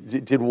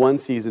did one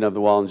season of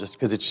The Wall, and just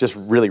because it's just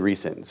really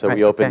recent. So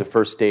we opened the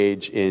first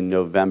stage in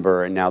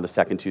November, and now the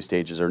second 2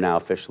 stages are now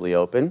officially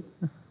open.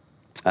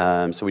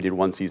 So we did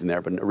one season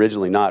there, but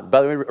originally not.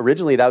 By the way,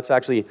 originally that's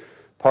actually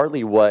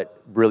partly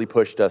what really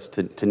pushed us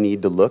to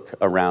need to look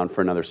around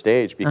for another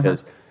stage,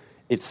 because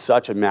it's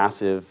such a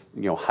massive,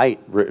 height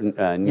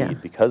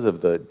need because of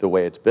the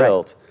way it's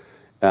built.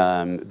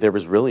 Right. There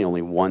was really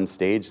only one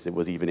stage that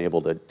was even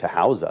able to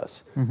house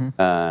us.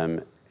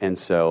 And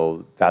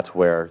so that's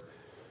where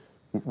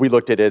we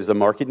looked at it as a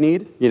market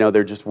need.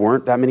 There just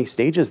weren't that many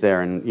stages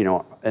there. And,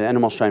 an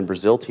Animal Shine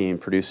Brazil team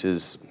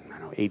produces,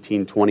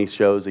 18, 20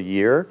 shows a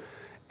year.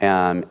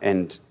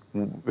 And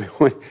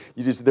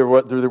there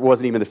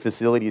wasn't even the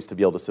facilities to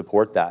be able to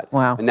support that.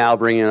 Wow. And now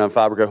bringing in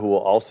Fabrica, who will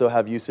also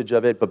have usage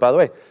of it. But by the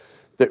way,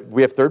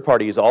 we have third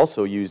parties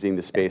also using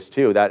the space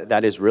too.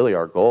 That is really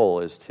our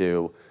goal, is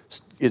to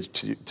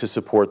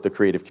support the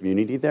creative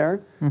community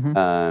there.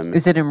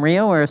 Is it in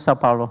Rio or Sao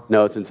Paulo?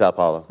 No, it's in Sao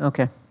Paulo.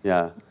 Okay.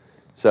 Yeah.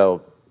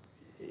 So,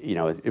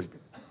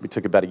 it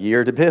took about a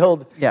year to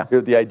build. Yeah.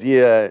 The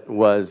idea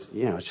was,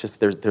 it's just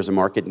there's a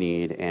market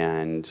need,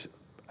 and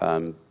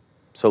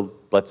so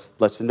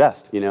let's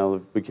invest.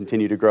 We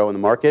continue to grow in the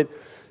market.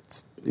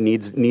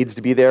 It needs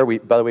to be there.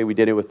 By the way, we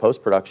did it with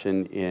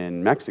post-production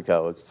in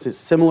Mexico. It's a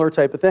similar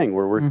type of thing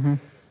where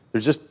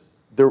there's just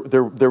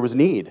there was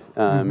need,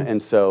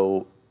 and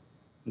so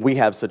we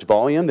have such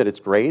volume that it's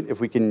great if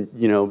we can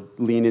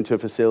lean into a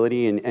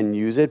facility and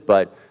use it.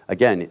 But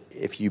again,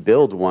 if you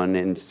build one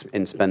and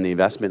spend the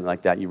investment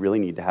like that, you really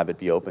need to have it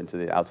be open to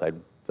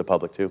the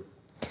public too.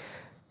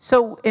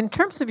 So in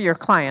terms of your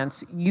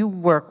clients, you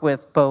work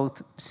with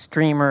both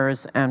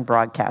streamers and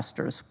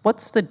broadcasters.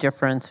 What's the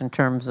difference in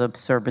terms of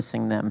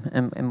servicing them,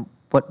 and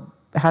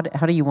how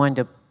do you wind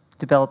up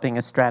developing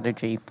a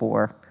strategy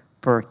for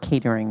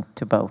catering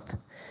to both?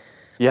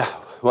 Yeah,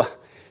 well,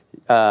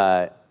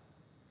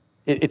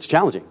 it's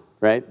challenging,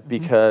 right?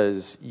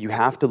 Because you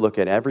have to look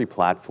at every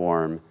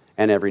platform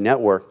and every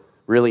network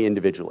really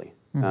individually.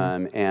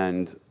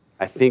 And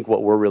I think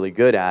what we're really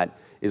good at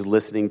is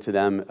listening to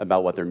them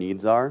about what their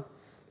needs are,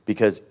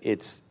 because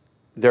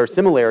there are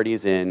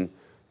similarities in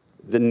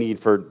the need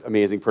for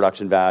amazing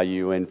production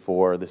value and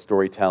for the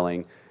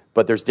storytelling,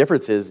 but there's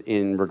differences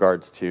in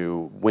regards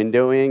to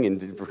windowing,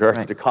 in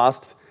regards to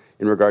cost,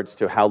 in regards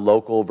to how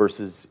local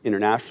versus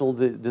international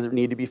does it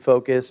need to be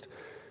focused.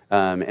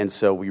 And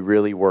so we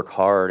really work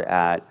hard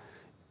at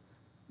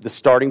the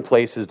starting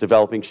place is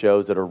developing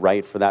shows that are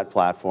right for that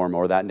platform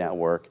or that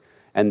network,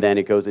 and then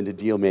it goes into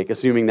deal making,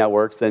 assuming that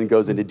works, then it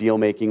goes into deal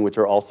making, which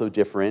are also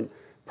different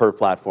per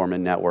platform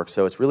and network.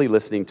 So it's really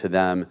listening to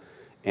them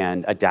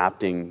and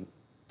adapting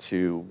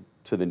to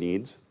the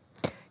needs.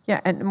 Yeah,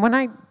 and when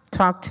I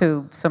talked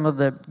to some of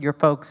your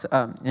folks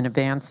in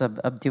advance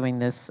of doing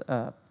this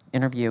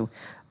interview,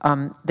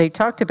 they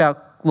talked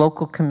about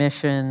local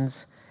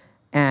commissions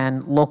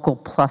and local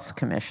plus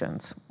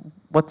commissions.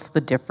 What's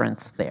the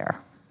difference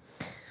there?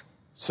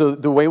 So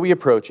the way we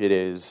approach it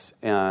is,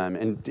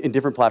 and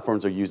different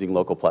platforms are using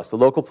local plus. The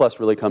local plus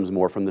really comes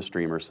more from the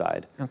streamer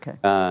side. Okay.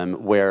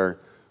 Where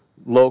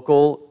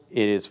local,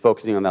 it is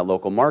focusing on that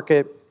local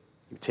market.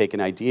 You take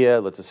an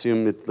idea, let's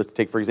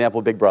take, for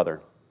example, Big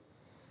Brother.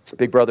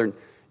 Big Brother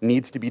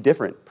needs to be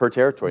different per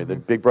territory. The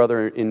Big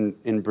Brother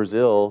in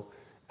Brazil,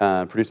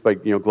 produced by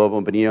Globo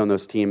and Banijay and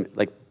those team,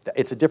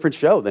 it's a different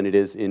show than it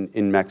is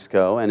in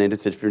Mexico, and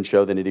it's a different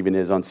show than it even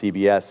is on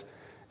CBS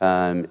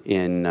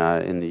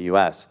in the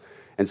US.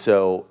 And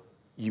so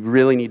you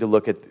really need to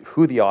look at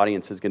who the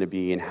audience is going to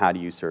be and how do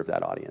you serve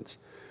that audience.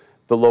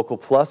 The local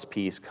plus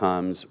piece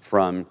comes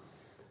from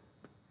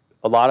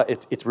a lot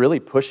of, it's really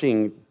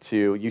pushing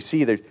to, you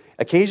see there's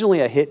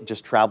occasionally a hit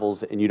just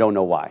travels and you don't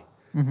know why.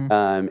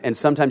 And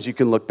sometimes you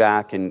can look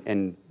back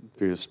and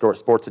through a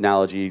sports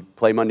analogy,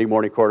 play Monday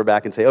morning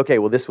quarterback and say, okay,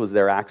 well, this was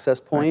their access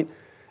point.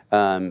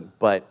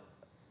 But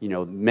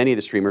many of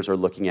the streamers are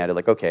looking at it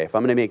like, okay, if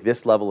I'm going to make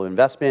this level of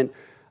investment,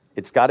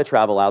 it's got to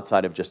travel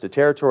outside of just a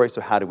territory, so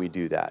how do we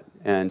do that?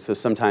 And so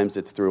sometimes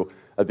it's through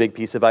a big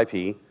piece of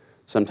IP,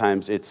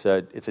 sometimes it's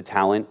a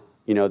talent,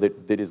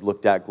 that is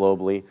looked at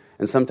globally,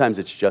 and sometimes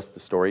it's just the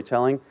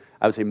storytelling.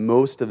 I would say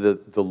most of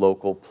the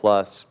local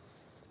plus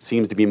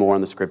seems to be more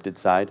on the scripted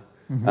side,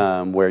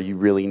 where you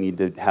really need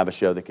to have a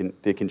show that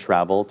can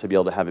travel to be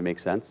able to have it make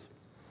sense.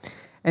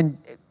 And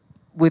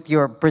with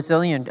your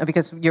Brazilian,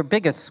 because your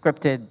biggest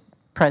scripted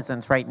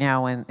presence right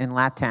now in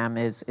LATAM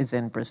is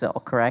in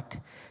Brazil, correct?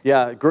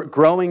 Yeah,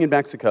 growing in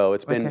Mexico.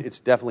 It's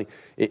definitely,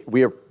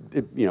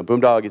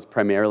 Boomdog is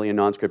primarily a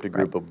non-scripted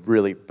group, but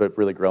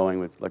really growing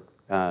with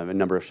a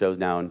number of shows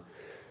now, and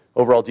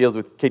overall deals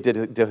with Kate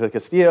de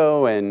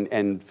Castillo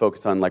and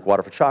focus on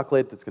Water for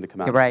Chocolate that's going to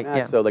come out. Right.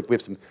 Yeah. So we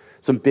have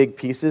some big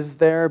pieces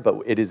there,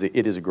 but it is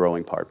a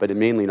growing part, but it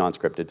mainly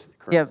non-scripted.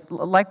 Yeah,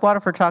 like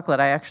Water for Chocolate,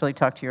 I actually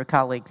talked to your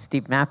colleague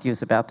Steve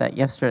Matthews about that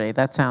yesterday.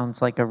 That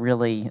sounds like a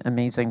really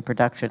amazing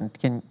production.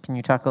 Can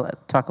you talk a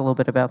little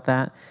bit about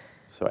that?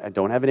 So I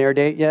don't have an air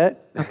date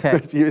yet. Okay.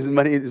 as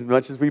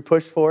much as we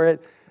pushed for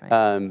it,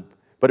 right.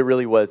 But it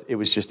really was. It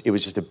was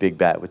just a big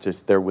bet with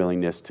just their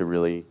willingness to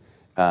really,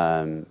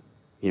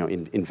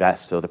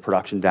 invest. So the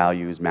production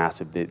value is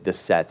massive. The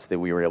sets that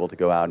we were able to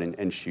go out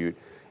and shoot,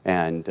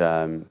 and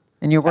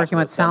you're working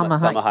with Salma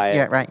Hayek,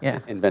 yeah, right, yeah,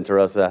 in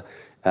Venturosa,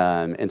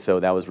 and so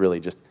that was really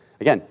just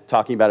again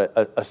talking about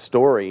a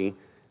story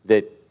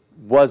that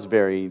was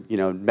very,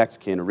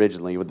 Mexican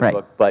originally with the Right.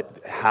 book, but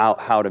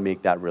how to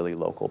make that really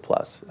local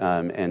plus.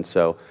 And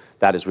so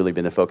that has really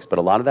been the focus. But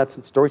a lot of that's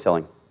in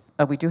storytelling.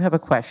 We do have a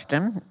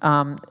question.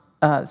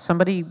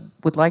 Somebody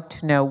would like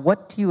to know,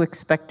 what do you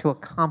expect to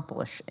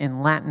accomplish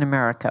in Latin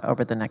America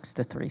over the next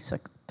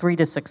 3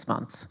 to 6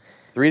 months?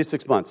 3 to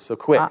 6 months, so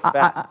quick,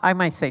 fast. I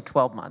might say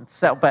 12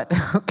 months, but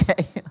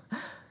okay.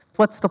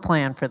 What's the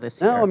plan for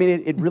this year? No, I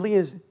mean, it really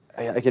is,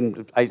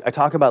 I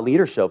talk about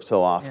leadership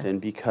so often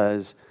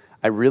because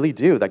I really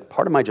do. Like,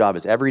 part of my job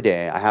is every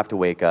day I have to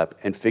wake up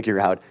and figure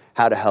out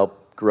how to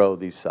help grow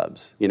these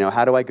subs.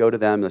 How do I go to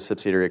them, the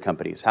subsidiary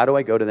companies? How do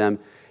I go to them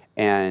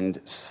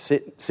and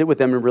sit with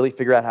them and really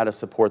figure out how to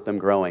support them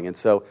growing? And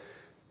so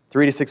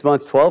 3 to 6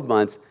 months, 12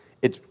 months,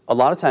 a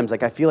lot of times,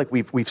 I feel like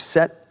we've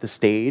set the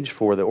stage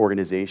for the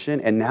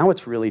organization, and now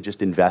it's really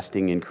just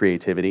investing in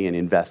creativity and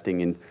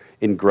investing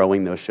in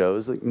growing those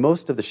shows. Like,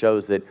 most of the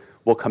shows that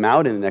will come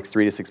out in the next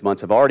 3 to 6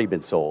 months have already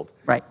been sold.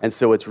 Right. And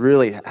so it's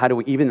really,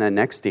 even that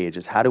next stage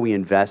is how do we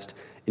invest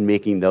in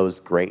making those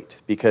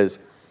great? Because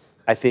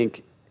I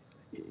think,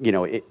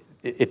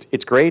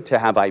 it's great to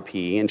have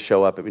IP and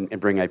show up and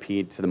bring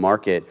IP to the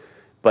market,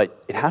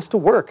 but it has to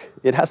work.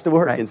 It has to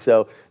work. Right. And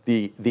so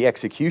the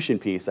execution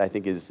piece, I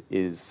think,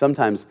 is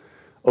sometimes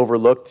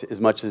overlooked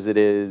as much as it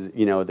is,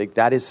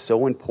 that is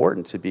so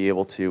important to be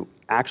able to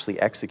actually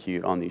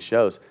execute on these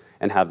shows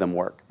and have them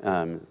work.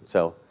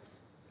 So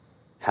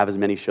have as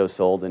many shows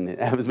sold and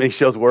have as many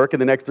shows work in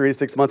the next 3 to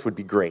 6 months would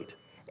be great.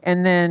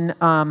 And then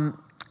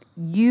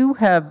you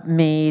have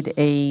made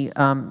a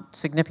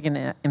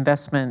significant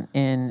investment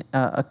in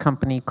a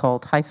company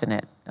called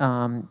Hyphenate,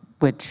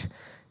 which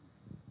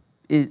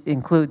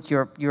includes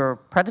your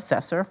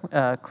predecessor,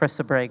 Chris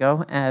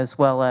Abrego, as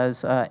well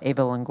as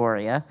Ava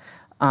Longoria.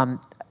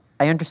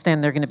 I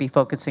understand they're going to be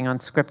focusing on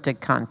scripted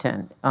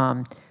content.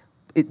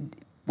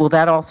 Will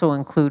that also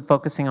include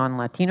focusing on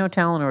Latino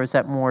talent, or is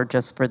that more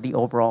just for the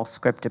overall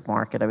scripted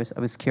market? I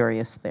was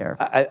curious there.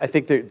 I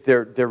think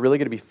they're really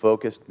going to be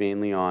focused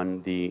mainly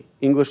on the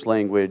English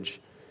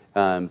language,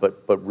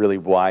 but really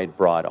wide,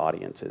 broad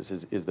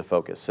audiences is the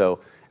focus.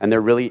 So, and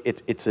they're really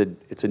it's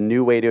a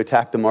new way to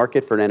attack the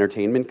market for an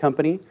entertainment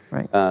company.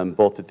 Right.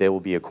 Both that they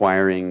will be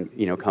acquiring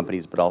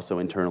companies, but also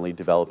internally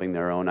developing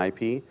their own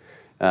IP,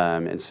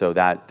 and so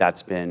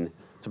that's been.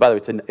 So by the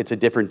way, it's a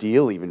different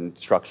deal, even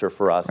structure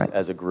for us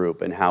as a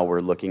group, and how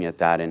we're looking at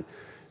that and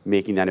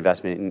making that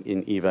investment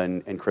in Eva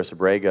and Chris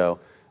Abrego.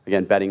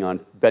 Again, betting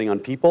on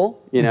people,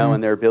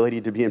 and their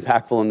ability to be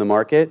impactful in the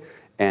market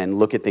and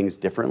look at things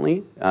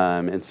differently.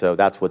 And so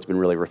that's what's been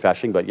really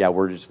refreshing. But yeah,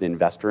 we're just an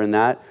investor in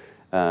that,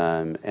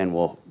 and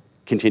we'll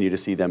continue to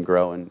see them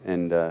grow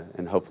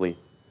and hopefully,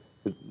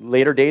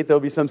 later date there'll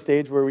be some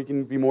stage where we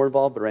can be more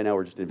involved. But right now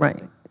we're just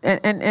investing.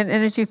 Right. And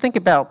as you think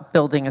about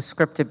building a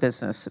scripted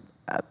business,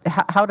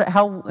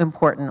 how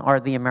important are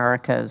the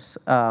Americas,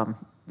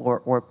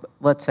 or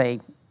let's say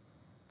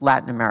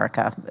Latin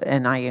America,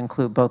 and I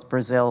include both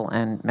Brazil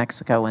and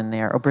Mexico in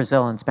there, or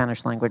Brazil and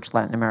Spanish language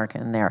Latin America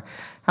in there.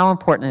 How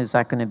important is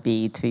that going to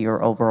be to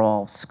your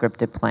overall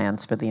scripted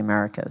plans for the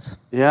Americas?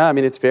 Yeah, I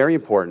mean, it's very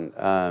important.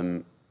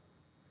 I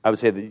would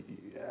say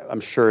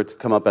I'm sure it's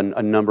come up on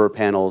a number of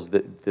panels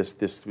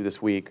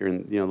this week or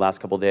in last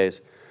couple of days,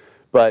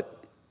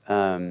 but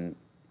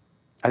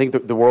I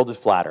think the world is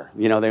flatter.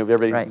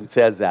 Everybody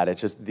says that.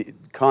 It's just the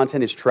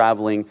content is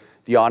traveling.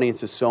 The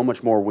audience is so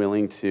much more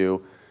willing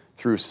to,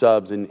 through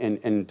subs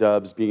and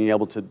dubs, being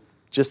able to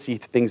just see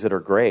things that are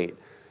great.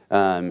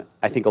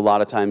 I think a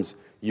lot of times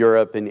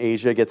Europe and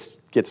Asia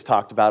gets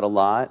talked about a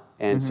lot,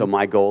 and so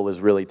my goal is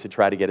really to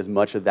try to get as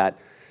much of that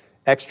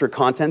extra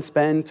content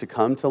spend to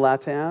come to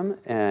LATAM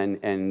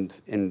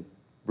and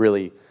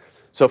really.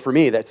 So for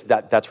me,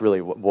 that's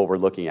really what we're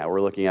looking at.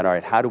 We're looking at, all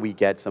right, how do we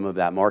get some of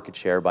that market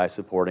share by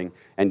supporting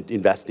and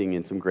investing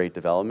in some great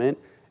development?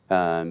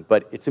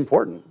 But it's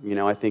important.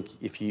 I think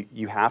if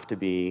you have to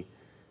be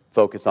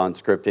focused on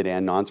scripted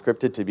and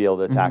non-scripted to be able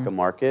to attack a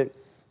market.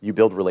 You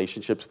build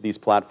relationships with these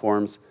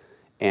platforms,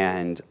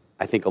 and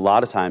I think a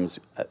lot of times,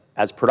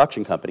 as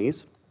production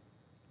companies,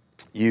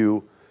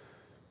 you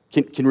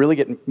can really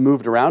get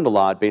moved around a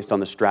lot based on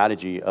the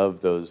strategy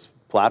of those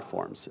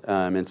platforms.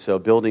 And so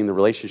building the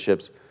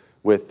relationships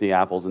with the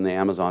Apples and the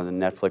Amazons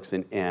and Netflix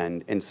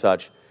and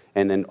such,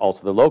 and then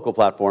also the local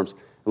platforms,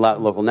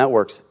 local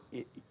networks,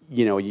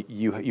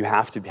 you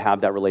have to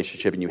have that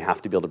relationship, and you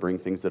have to be able to bring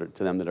things to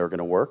them that are going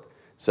to work.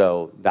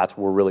 So that's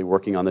where we're really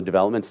working on the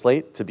development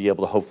slate to be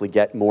able to hopefully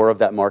get more of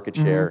that market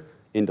share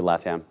into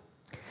LATAM.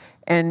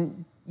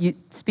 And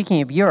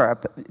speaking of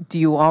Europe, do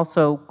you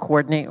also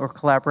coordinate or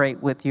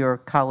collaborate with your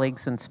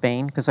colleagues in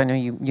Spain? Because I know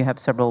you have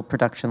several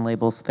production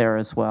labels there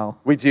as well.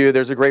 We do.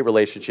 There's a great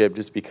relationship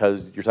just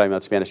because you're talking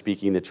about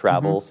Spanish-speaking that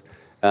travels.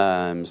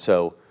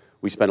 So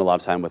we spend a lot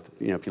of time with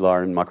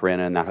Pilar and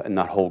Macarena and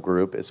that whole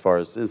group as far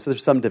as so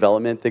there's some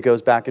development that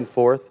goes back and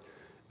forth.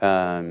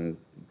 But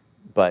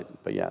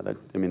yeah,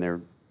 they're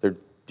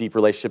deep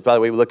relationships. By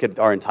the way, we look at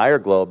our entire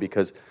globe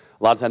because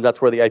a lot of times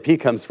that's where the IP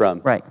comes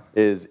from. Right.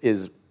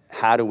 Is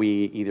how do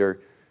we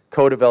either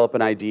co-develop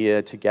an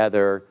idea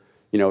together,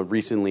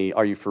 recently,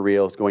 Are You For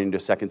Real is going into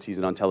a second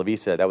season on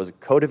Televisa. That was a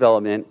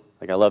co-development.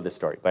 Like, I love this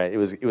story, but it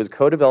was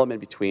co-development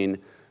between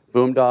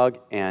Boomdog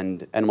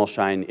and Animal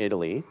Shine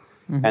Italy,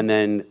 and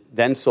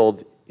then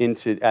sold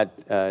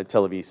at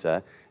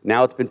Televisa.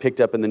 Now it's been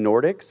picked up in the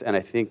Nordics, and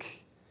I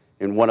think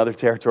in one other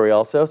territory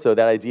also. So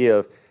that idea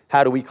of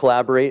how do we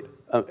collaborate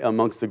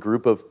amongst a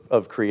group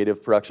of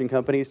creative production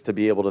companies to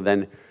be able to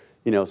then,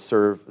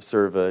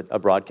 serve a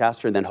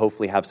broadcaster and then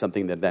hopefully have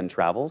something that then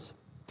travels.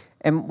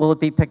 And will it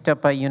be picked up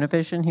by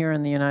Univision here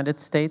in the United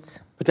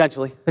States?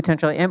 Potentially.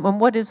 Potentially. And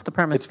what is the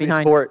premise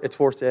behind? It's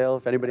for sale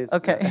if anybody's.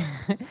 Okay.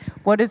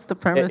 What is the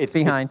premise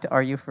behind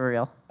Are You For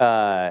Real?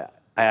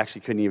 I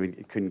actually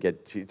couldn't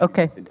get too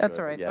Okay, into that's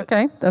it, all right. yeah.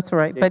 Okay, that's all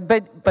right.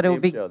 But it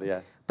would be. Show, yeah.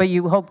 But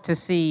you hope to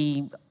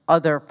see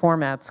other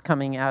formats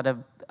coming out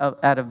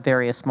of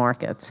various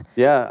markets.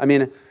 Yeah, I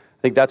mean,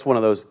 I think that's one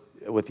of those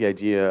with the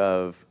idea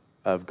of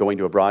going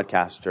to a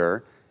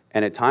broadcaster.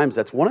 And at times,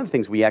 that's one of the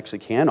things we actually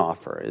can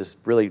offer is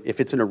really,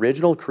 if it's an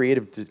original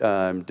creative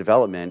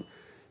development,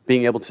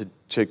 being able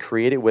to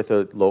create it with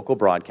a local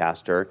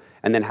broadcaster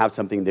and then have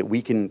something that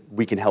we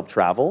can help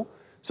travel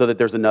so that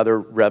there's another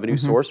revenue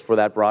source for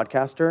that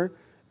broadcaster.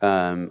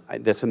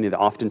 That's something that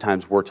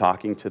oftentimes we're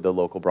talking to the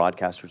local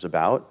broadcasters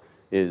about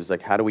is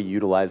like, how do we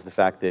utilize the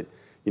fact that,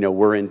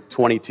 we're in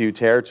 22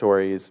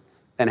 territories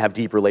and have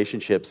deep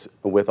relationships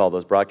with all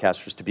those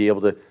broadcasters to be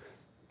able to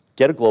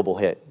get a global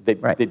hit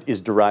that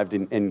is derived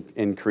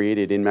and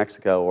created in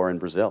Mexico or in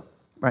Brazil.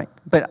 Right,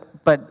 but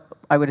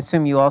I would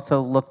assume you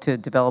also look to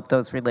develop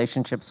those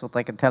relationships with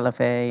like a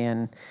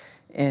Telefe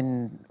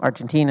in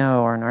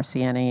Argentina or an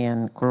RCN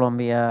in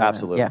Colombia.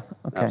 Absolutely. Yeah.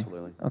 Okay.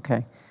 Absolutely.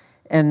 Okay.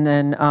 And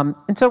then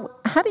and so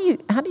how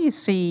do you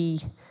see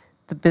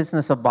the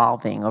business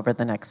evolving over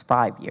the next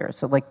 5 years,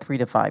 so like 3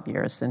 to 5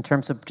 years, in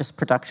terms of just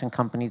production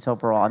companies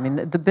overall? I mean,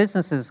 the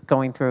business is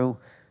going through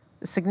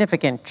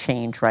significant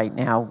change right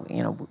now.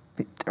 There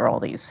are all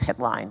these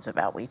headlines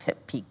about we've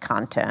hit peak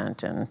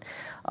content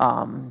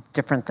and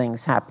different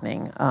things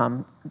happening.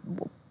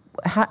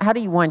 How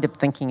do you wind up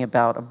thinking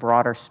about a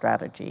broader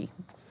strategy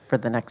for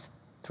the next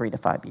 3 to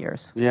 5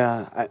 years?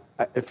 Yeah,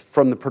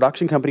 from the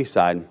production company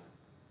side,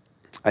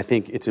 I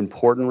think it's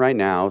important right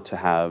now to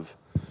have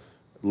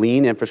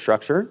lean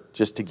infrastructure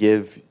just to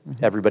give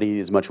everybody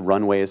as much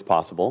runway as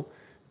possible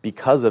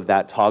because of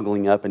that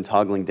toggling up and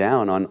toggling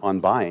down on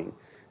buying.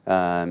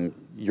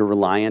 You're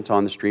reliant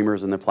on the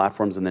streamers and the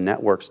platforms and the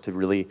networks to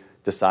really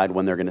decide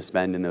when they're going to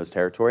spend in those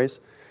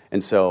territories.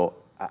 And so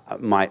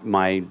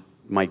my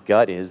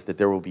gut is that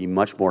there will be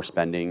much more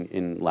spending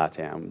in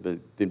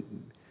LATAM. The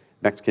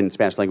Mexican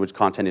Spanish language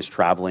content is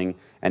traveling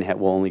and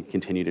will only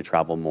continue to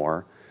travel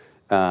more.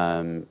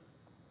 And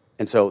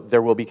so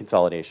there will be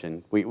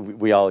consolidation.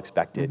 We all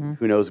expect it.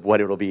 Who knows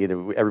what it'll be?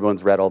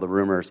 Everyone's read all the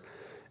rumors.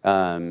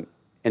 And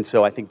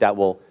so I think that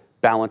will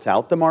balance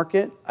out the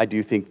market. I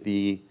do think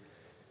the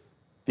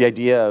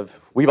idea of,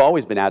 we've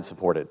always been ad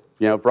supported.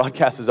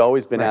 Broadcast has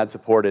always been ad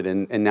supported,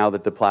 and now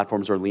that the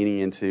platforms are leaning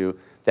into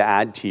the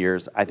ad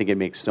tiers, I think it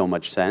makes so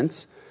much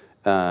sense.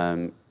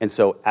 And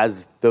so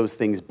as those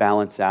things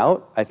balance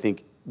out, I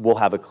think we'll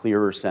have a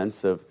clearer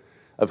sense of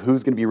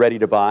who's going to be ready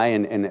to buy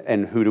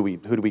and who do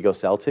we go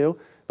sell to.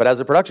 But as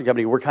a production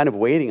company, we're kind of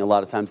waiting a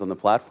lot of times on the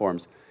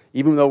platforms.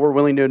 Even though we're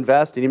willing to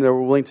invest and even though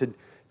we're willing to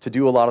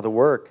do a lot of the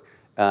work,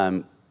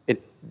 we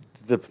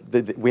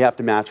have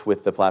to match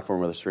with the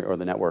platform or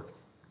the network.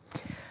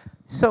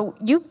 So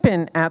you've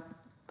been at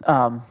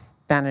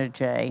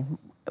Banijay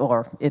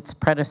or its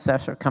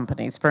predecessor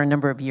companies for a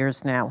number of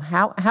years now.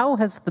 How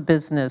has the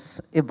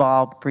business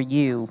evolved for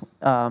you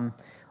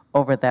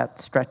over that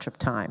stretch of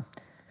time?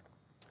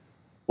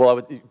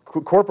 Well,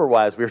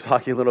 corporate-wise, we were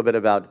talking a little bit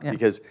about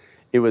because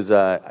it was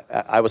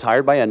I was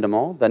hired by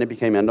Endemol, then it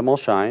became Endemol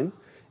Shine,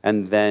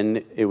 and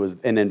then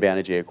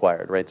Banijay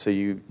acquired, right? So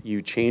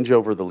you change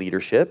over the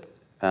leadership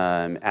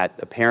at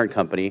a parent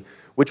company,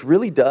 which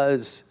really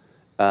does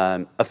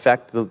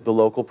affect the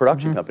local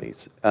production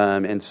companies.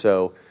 And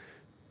so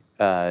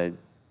the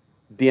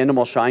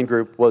Endemol Shine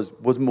group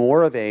was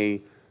more of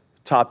a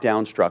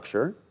top-down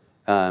structure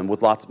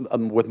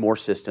with more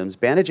systems.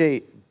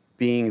 Banijay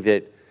being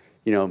that,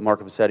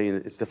 Marco Bassetti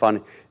and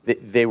Stefan,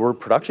 they were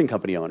production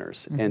company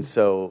owners. And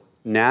so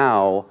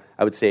now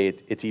I would say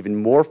it's even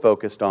more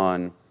focused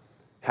on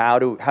how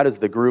does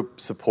the group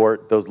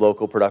support those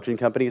local production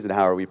companies and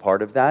how are we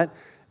part of that,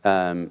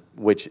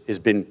 which has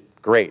been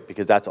great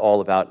because that's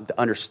all about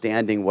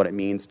understanding what it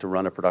means to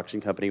run a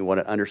production company, what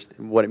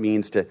it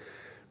means to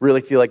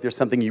really feel like there's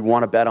something you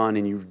want to bet on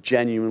and you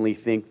genuinely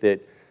think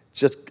that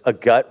just a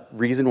gut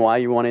reason why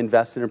you want to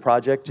invest in a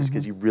project just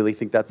because you really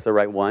think that's the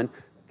right one,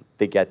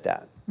 they get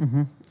that.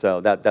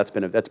 So that's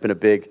been a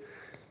big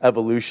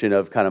evolution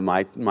of kind of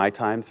my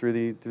time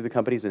through the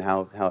companies and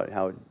how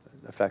it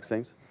affects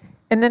things.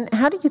 And then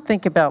how do you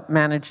think about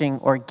managing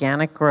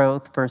organic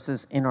growth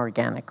versus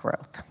inorganic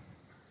growth?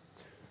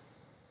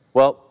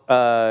 Well,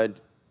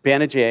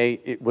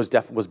 Banijay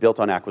was built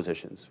on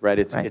acquisitions, right?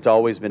 It's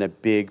always been a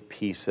big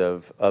piece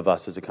of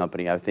us as a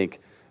company. I think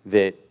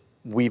that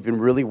we've been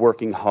really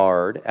working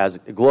hard as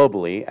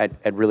globally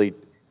at really,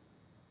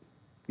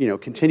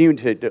 continuing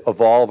to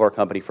evolve our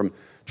company from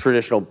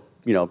traditional,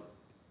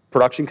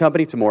 production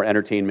company to more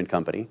entertainment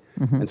company.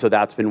 Mm-hmm. And so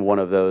that's been one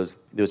of those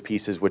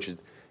pieces, which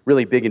is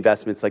really big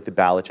investments like the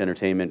Balich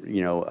Entertainment,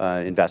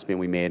 investment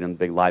we made in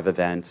big live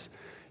events,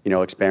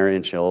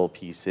 experiential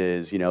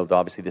pieces,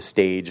 obviously the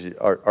stage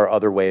are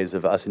other ways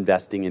of us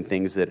investing in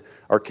things that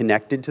are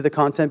connected to the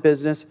content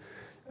business.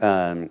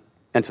 And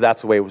so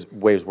that's the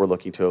ways we're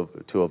looking to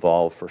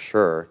evolve for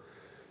sure.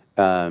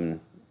 Are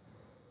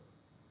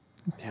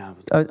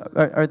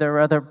there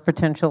other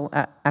potential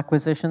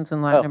acquisitions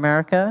in Latin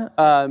America?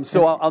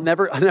 So I'll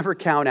never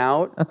count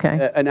out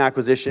an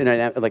acquisition,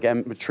 like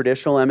a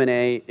traditional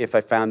M&A, if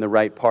I found the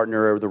right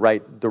partner or the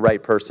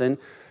right person.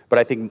 But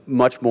I think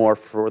much more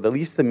for at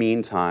least the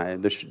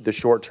meantime, the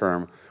short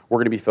term, we're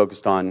going to be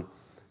focused on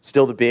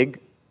still the big,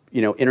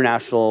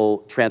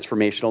 international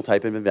transformational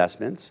type of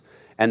investments.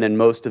 And then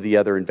most of the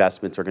other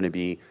investments are going to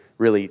be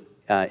really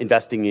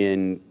investing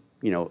in,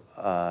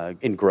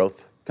 in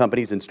growth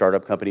companies and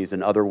startup companies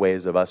and other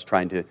ways of us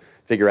trying to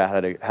figure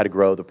out how to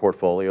grow the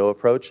portfolio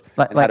approach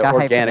and like how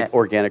to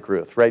organic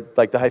growth, right?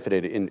 Like the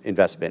hyphenated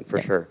investment for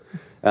sure.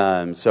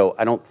 So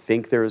I don't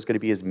think there's going to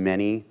be as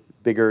many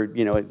bigger,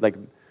 like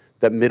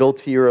the middle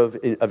tier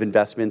of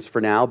investments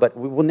for now, but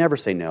we will never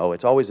say no.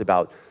 It's always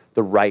about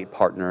the right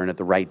partner and at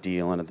the right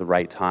deal and at the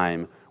right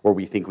time where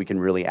we think we can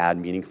really add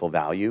meaningful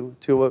value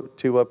to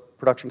a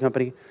production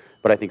company.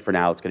 But I think for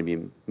now it's going to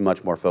be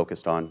much more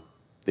focused on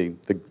the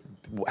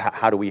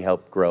how do we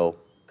help grow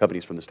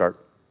companies from the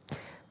start.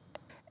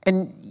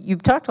 And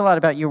you've talked a lot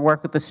about your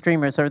work with the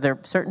streamers. Are there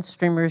certain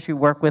streamers you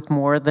work with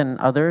more than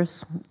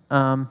others?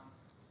 No,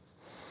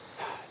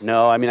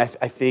 I mean I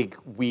think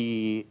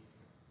we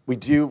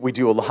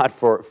do a lot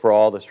for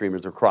all the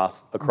streamers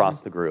across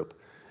the group.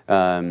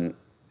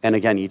 And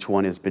again, each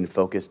one has been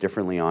focused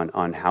differently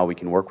on how we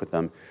can work with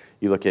them.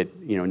 You look at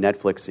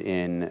Netflix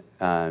in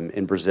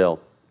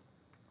Brazil.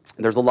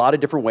 There's a lot of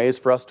different ways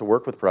for us to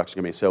work with production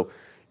companies. So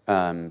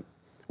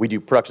we do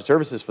production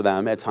services for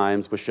them at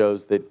times with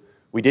shows that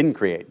we didn't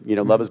create.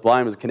 Love Is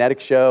Blind was a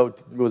Kinetic show.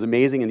 It was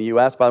amazing in the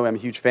U.S. By the way, I'm a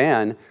huge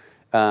fan.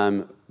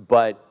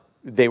 But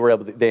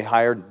they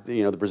hired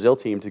the Brazil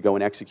team to go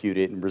and execute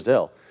it in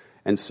Brazil.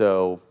 And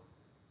so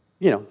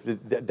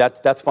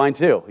that's fine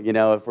too.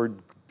 If we're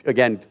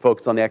again,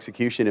 focused on the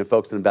execution and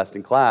focused on best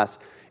in class,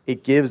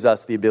 it gives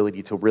us the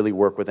ability to really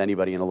work with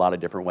anybody in a lot of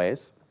different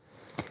ways.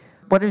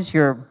 What is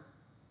your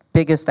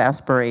biggest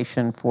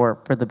aspiration for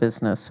the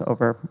business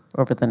over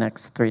the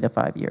next 3 to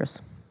 5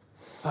 years?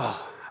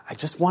 I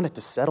just want it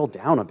to settle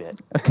down a bit.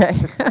 Okay.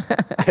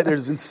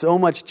 There's been so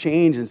much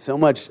change and so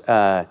much,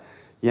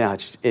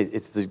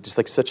 it's just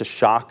like such a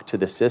shock to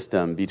the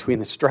system between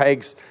the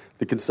strikes,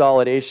 the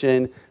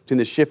consolidation, between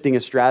the shifting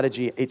of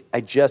strategy.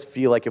 I just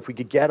feel like if we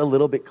could get a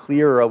little bit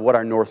clearer of what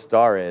our North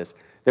Star is,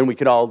 then we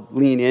could all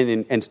lean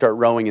in and start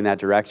rowing in that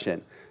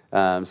direction.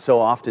 So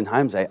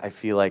oftentimes I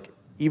feel like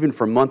even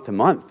from month to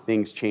month,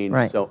 things change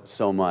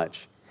so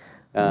much.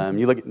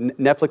 You look at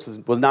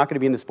Netflix was not going to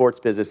be in the sports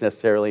business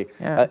necessarily,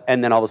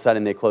 and then all of a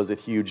sudden they closed a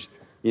huge,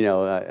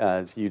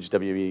 huge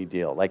WWE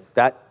deal. Like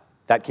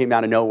that came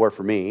out of nowhere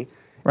for me,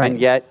 and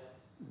yet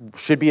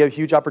should be a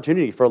huge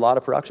opportunity for a lot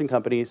of production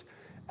companies.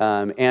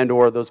 And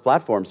or those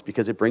platforms,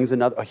 because it brings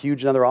a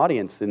huge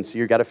audience, and so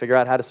you've got to figure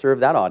out how to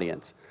serve that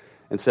audience.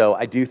 And so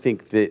I do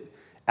think that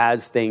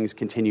as things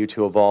continue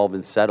to evolve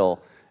and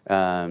settle,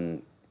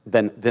 then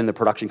the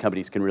production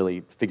companies can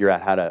really figure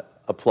out how to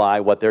apply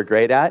what they're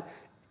great at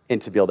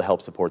and to be able to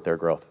help support their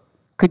growth.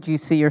 Could you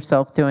see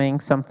yourself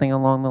doing something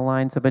along the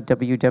lines of a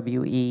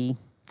WWE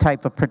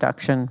type of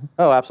production?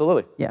 Oh,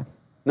 absolutely. Yeah.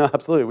 No,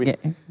 absolutely.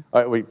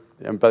 By the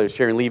way,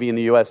 Sharon Levy in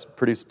the U.S.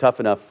 produced Tough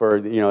Enough for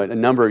a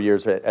number of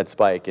years at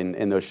Spike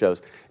in those shows.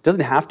 It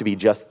doesn't have to be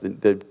just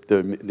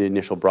the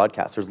initial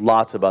broadcast. There's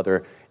lots of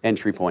other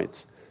entry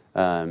points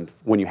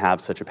when you have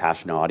such a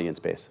passionate audience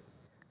base.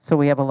 So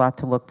we have a lot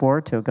to look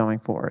forward to going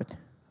forward.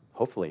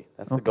 Hopefully,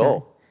 that's the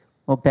goal.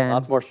 Well, Ben,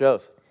 lots more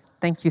shows.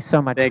 Thank you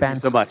so much, Ben. Thank you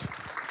so much.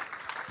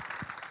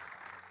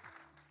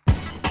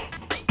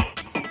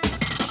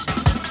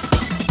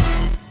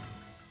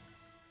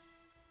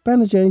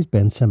 Banijay's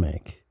Ben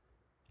Samek.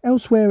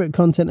 Elsewhere at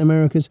Content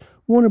Americas,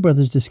 Warner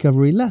Brothers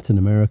Discovery Latin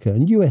America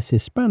and US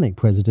Hispanic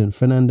President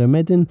Fernando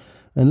Medin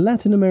and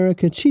Latin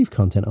America Chief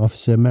Content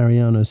Officer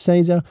Mariano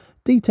Cesar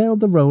detailed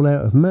the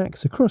rollout of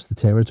Max across the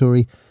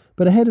territory,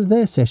 but ahead of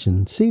their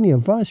session, Senior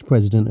Vice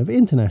President of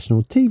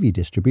International TV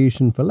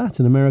Distribution for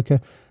Latin America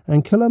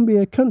and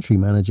Colombia Country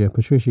Manager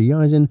Patricia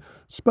Jasin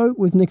spoke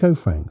with Nico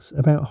Franks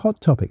about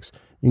hot topics,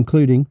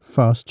 including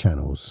fast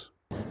channels.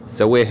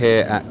 So we're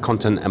here at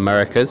Content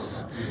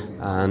Americas,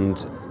 and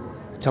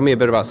tell me a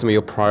bit about some of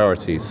your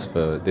priorities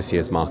for this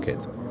year's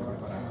market.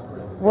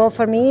 Well,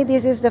 for me,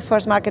 this is the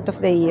first market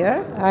of the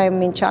year.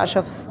 I'm in charge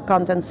of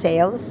content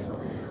sales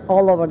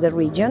all over the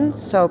region,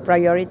 so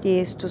priority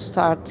is to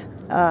start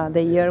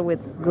the year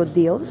with good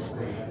deals,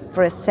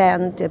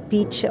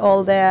 pitch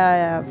all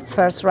the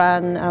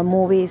first-run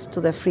movies to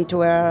the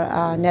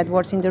free-to-air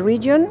networks in the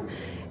region,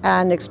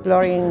 and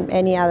exploring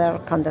any other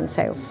content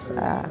sales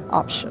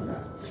option.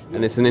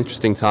 And it's an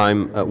interesting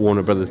time at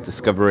Warner Brothers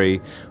Discovery.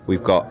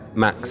 We've got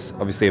Max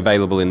obviously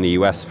available in the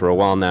US for a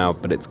while now,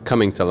 but it's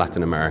coming to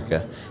Latin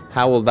America.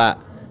 How will that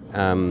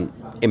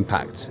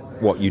impact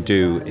what you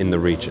do in the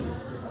region?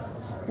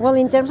 Well,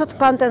 in terms of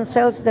content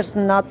sales, there's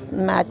not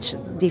much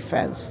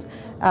difference.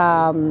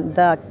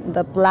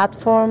 The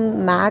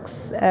platform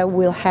Max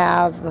will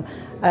have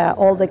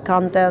all the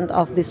content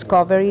of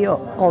Discovery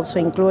also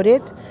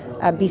included,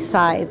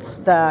 besides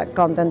the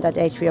content that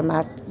HBO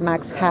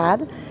Max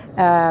had.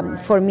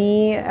 For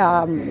me,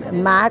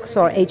 Max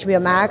or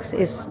HBO Max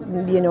is,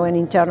 an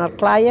internal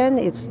client.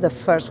 It's the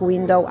first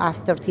window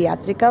after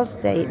theatricals.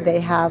 They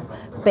have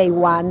pay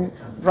one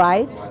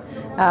rights,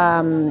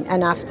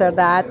 and after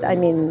that,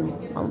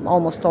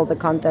 almost all the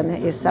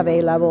content is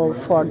available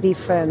for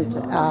different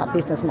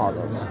business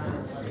models.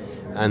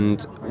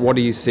 And what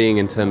are you seeing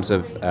in terms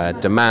of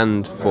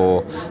demand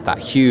for that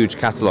huge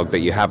catalogue that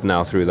you have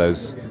now through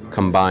those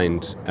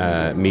combined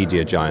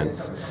media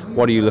giants?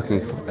 What are you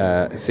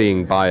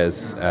seeing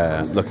buyers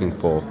looking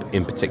for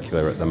in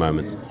particular at the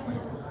moment?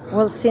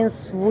 Well,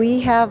 since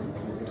we have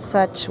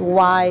such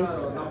wide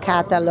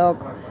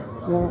catalog,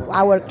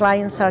 our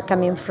clients are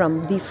coming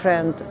from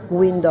different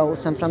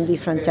windows and from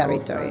different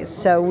territories.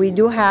 So we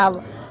do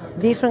have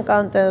different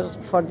content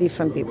for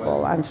different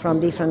people and from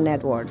different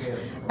networks.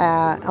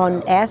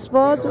 On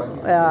SVOD,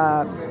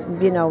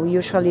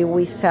 usually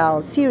we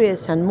sell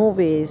series and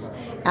movies,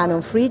 and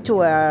on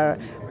free-to-air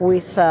we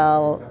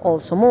sell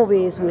also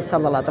movies, we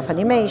sell a lot of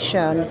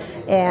animation,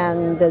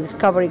 and the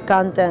Discovery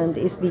content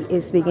is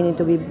beginning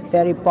to be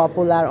very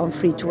popular on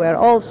free-to-air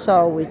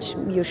also, which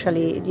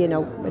usually,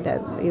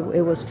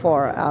 it was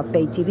for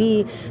pay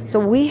TV. So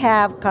we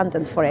have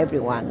content for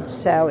everyone.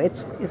 So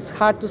it's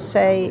hard to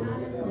say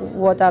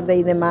what are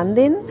they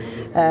demanding,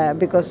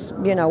 because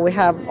we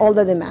have all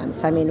the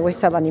demands. We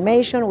sell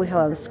animation, we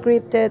sell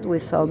unscripted, we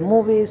sell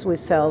movies, we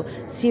sell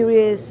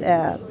series.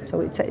 So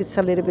it's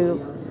a little bit,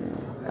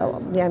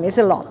 it's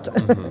a lot.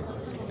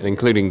 Mm-hmm. And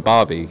including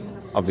Barbie,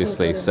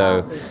 obviously.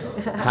 So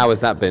how has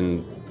that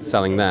been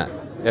selling that?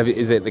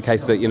 Is it the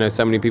case that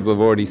so many people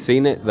have already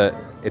seen it that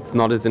it's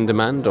not as in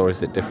demand, or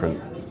is it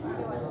different?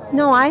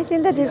 No, I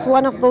think that it's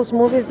one of those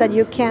movies that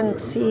you can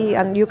see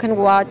and you can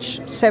watch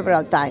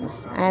several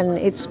times, and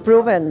it's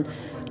proven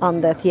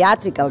on the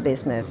theatrical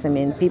business.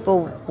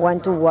 People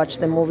want to watch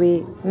the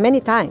movie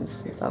many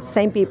times. The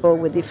same people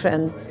with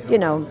different,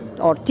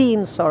 or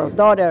teams or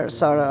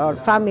daughters or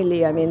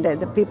family.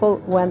 The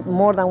people went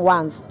more than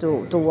once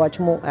to watch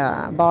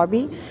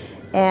Barbie.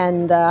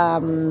 And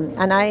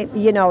I,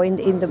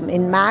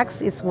 in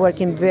Max, it's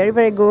working very,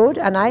 very good,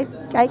 and I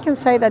can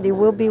say that it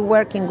will be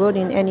working good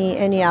in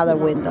any other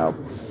window.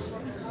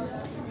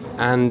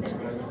 And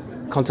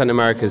Content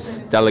America's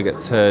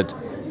delegates heard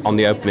on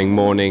the opening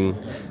morning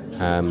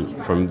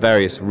from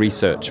various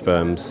research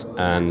firms,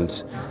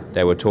 and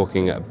they were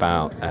talking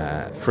about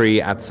free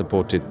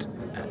ad-supported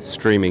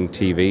streaming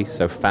TV,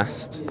 so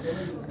FAST.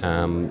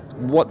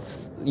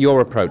 What's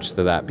your approach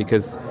to that?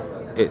 Because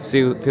it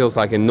feels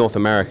like in North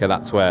America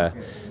that's where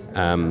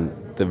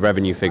the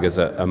revenue figures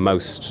are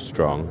most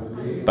strong.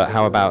 But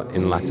how about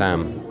in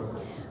LATAM?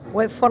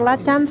 Well, for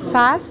LATAM,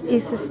 FAST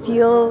is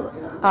still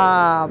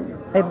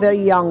a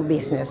very young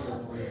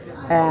business.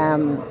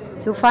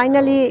 So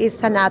finally,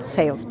 it's an ad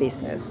sales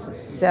business.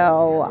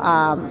 So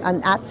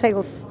an ad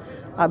sales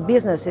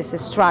business is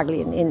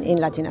struggling in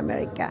Latin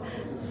America.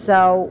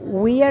 So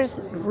we are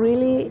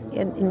really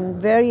in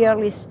very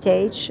early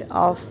stage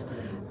of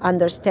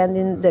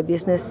understanding the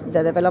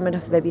development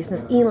of the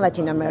business in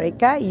Latin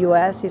America.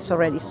 US is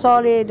already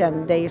solid,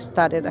 and they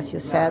started, as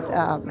you said,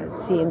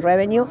 seeing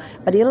revenue.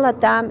 But in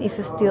LATAM,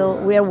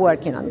 we are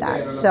working on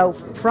that. So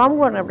from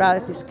Warner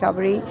Brothers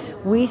Discovery,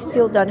 we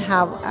still don't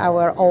have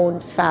our own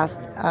FAST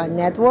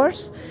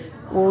networks.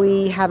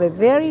 We have a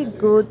very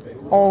good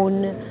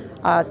own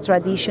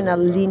traditional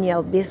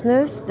linear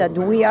business that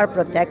we are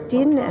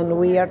protecting, and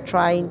we are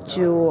trying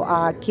to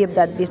keep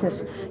that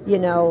business,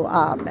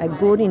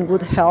 in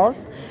good health.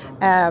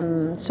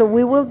 So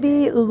we will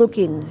be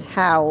looking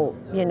how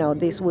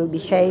this will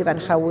behave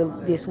and how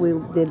this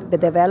will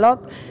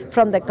develop.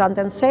 From the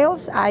content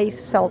sales, I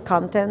sell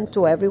content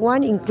to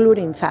everyone,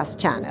 including FAST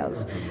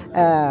channels.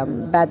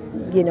 But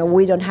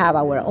we don't have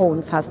our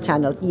own FAST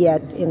channels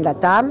yet in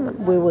LATAM.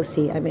 We will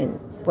see.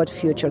 What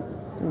future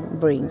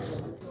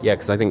brings. Yeah,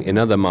 because I think in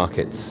other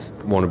markets,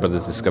 Warner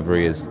Brothers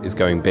Discovery is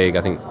going big.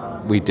 I think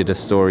we did a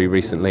story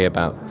recently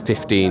about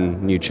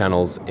 15 new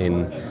channels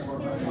in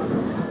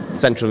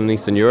Central and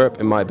Eastern Europe.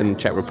 It might have been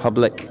Czech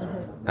Republic.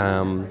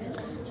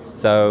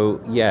 So,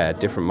 yeah,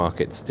 different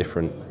markets,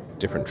 different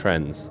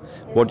trends.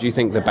 What do you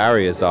think the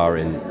barriers are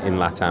in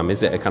LATAM?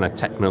 Is it a kind of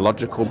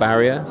technological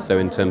barrier? So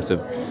in terms of,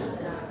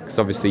 because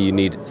obviously you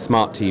need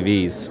smart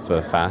TVs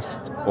for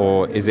FAST,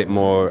 or is it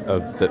more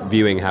of the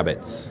viewing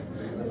habits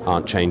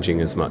aren't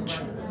changing as much?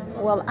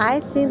 Well, I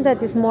think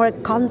that is more a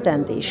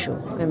content issue.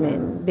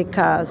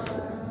 Because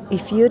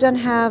if you don't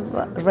have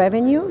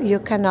revenue, you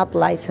cannot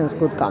license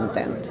good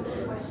content.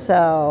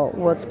 So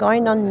what's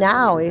going on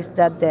now is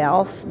that the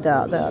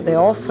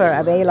offer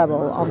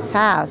available on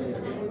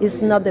FAST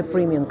is not the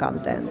premium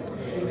content.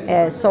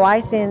 So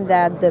I think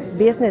that the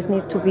business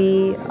needs to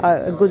be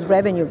a good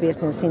revenue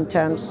business in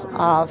terms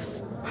of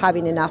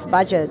having enough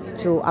budget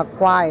to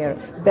acquire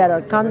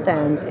better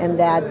content, and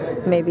that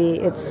maybe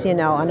it's an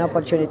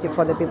opportunity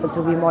for the people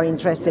to be more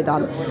interested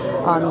on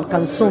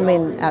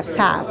consuming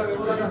fast.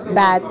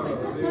 But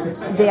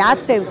the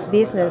ad sales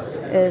business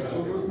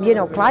is,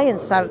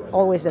 clients are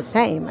always the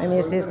same. I mean,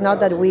 it's not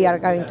that we are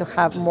going to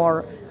have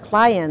more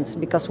clients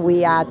because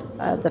we add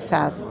the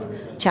fast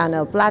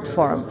channel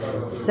platform.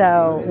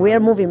 So we are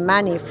moving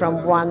money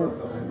from one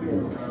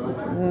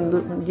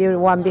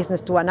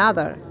business to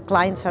another.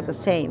 Clients are the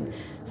same.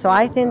 So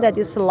I think that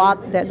it's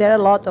there are a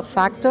lot of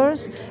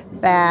factors,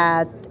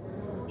 but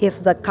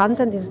if the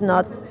content is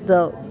not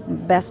the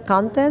best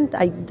content,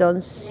 I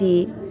don't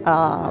see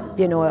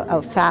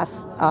a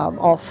fast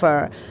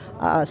offer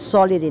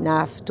solid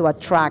enough to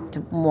attract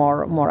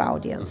more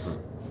audience.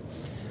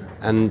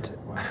 And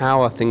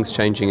how are things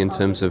changing in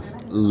terms of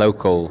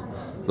local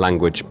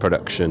language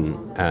production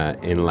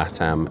in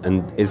LATAM,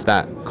 and is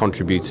that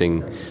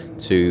contributing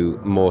to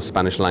more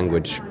Spanish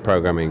language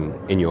programming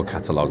in your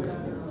catalog?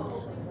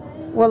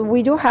 Well,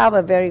 we do have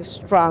a very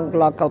strong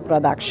local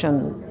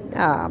production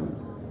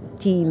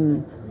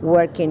team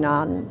working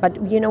on, but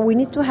we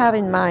need to have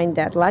in mind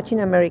that Latin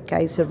America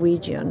is a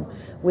region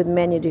with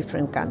many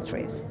different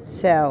countries.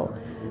 So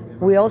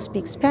we all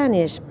speak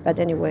Spanish, but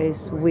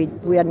anyways, we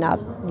are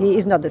not.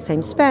 It's not the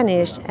same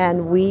Spanish,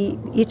 and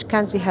each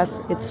country has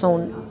its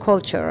own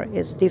culture,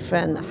 its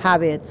different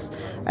habits,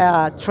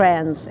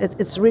 trends.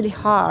 It's really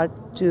hard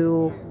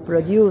to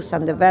produce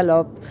and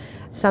develop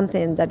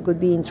something that would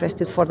be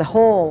interesting for the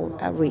whole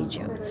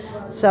region.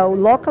 So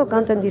local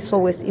content is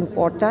always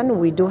important.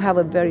 We do have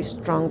a very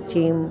strong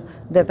team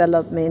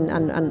developing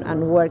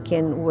and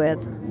working with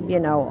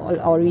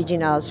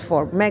originals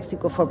for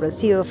Mexico, for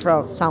Brazil,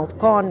 for South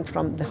Con,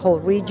 from the whole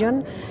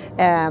region.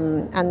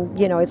 And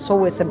it's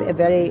always a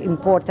very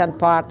important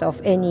part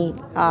of any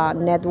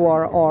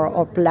network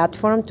or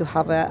platform to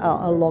have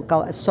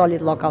a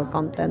solid local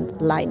content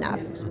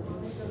lineup.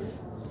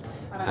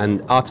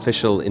 And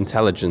artificial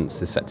intelligence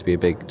is set to be a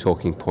big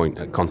talking point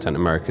at Content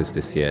Americas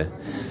this year.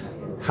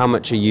 How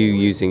much are you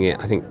using it?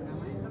 I think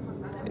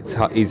it's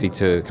easy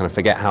to kind of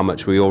forget how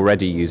much we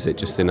already use it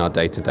just in our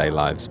day-to-day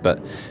lives,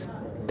 but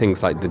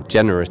things like the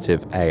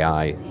generative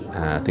AI,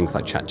 things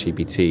like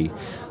ChatGPT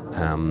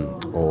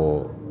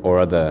or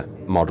other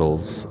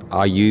models,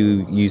 are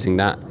you using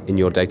that in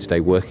your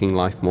day-to-day working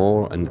life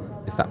more, and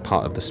is that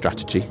part of the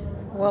strategy?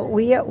 Well,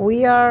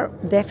 we are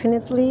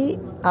definitely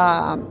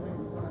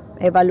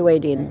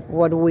evaluating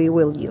what we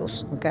will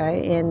use,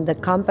 okay? And the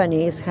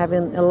company is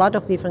having a lot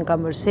of different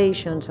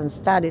conversations and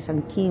studies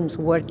and teams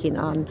working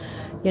on,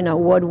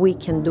 what we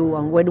can do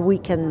and what we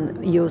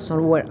can use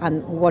and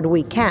what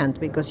we can't,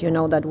 because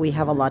that we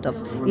have a lot of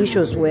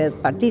issues with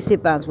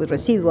participants, with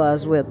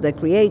residuals, with the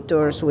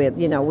creators, with,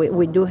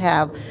 we do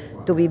have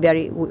to be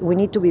we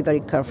need to be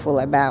very careful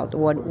about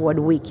what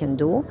we can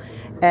do,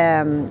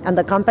 and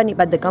the company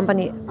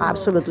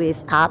absolutely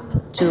is up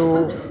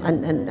to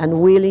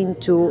and willing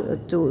to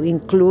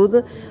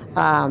include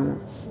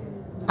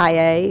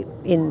IA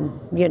in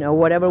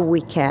whatever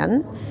we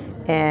can,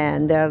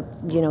 and there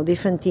are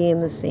different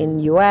teams in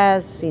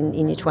US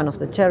in each one of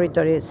the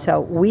territories.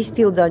 So we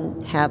still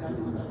don't have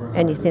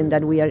anything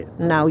that we are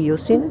now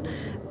using,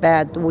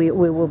 but we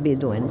will be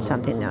doing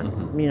something now.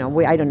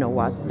 I don't know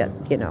what, but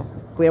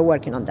we are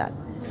working on that.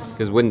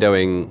 Because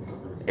windowing,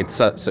 it's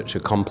such a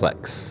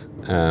complex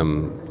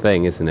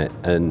thing, isn't it?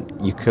 And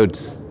you could,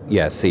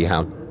 see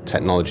how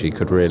technology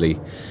could really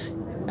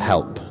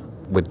help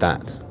with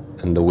that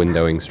and the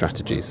windowing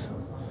strategies.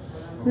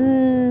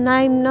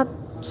 I'm not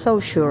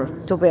so sure,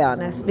 to be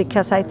honest,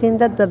 because I think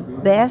that the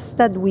best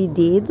that we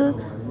did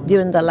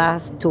during the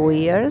last 2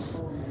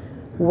 years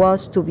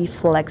was to be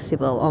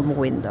flexible on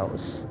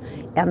windows.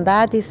 And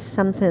that is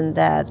something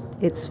that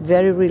it's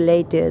very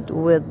related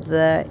with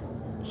the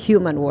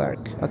human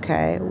work,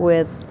 okay,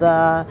 with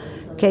the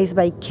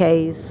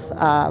case-by-case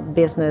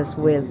business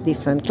with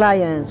different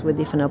clients, with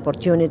different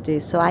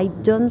opportunities. So I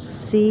don't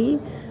see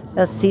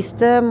a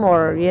system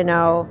or,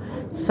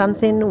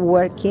 something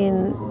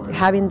working,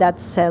 having that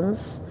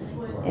sense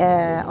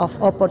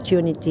of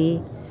opportunity,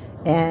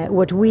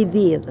 what we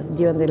did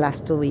during the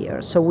last 2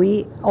 years. So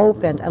we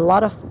opened a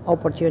lot of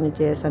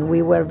opportunities, and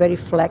we were very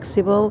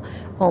flexible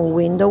on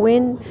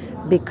windowing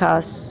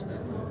because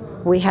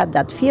we had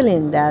that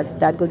feeling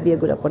that would be a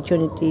good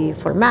opportunity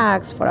for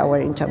Max, for our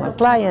internal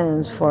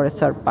clients, for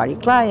third-party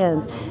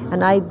clients,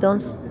 and I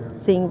don't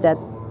think that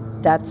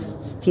that's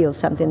still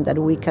something that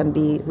we can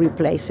be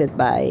replaced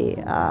by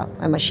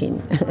a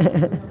machine.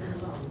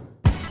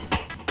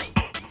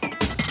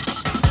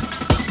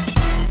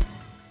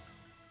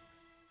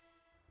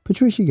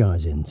 Patricia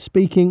Jasin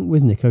speaking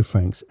with Nico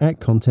Franks at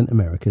Content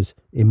Americas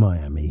in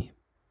Miami.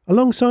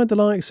 Alongside the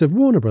likes of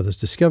Warner Bros.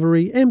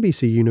 Discovery,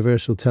 NBC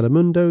Universal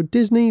Telemundo,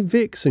 Disney,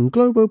 VIX and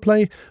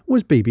Globoplay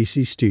was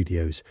BBC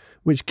Studios,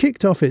 which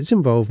kicked off its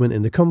involvement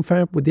in the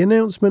confab with the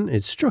announcement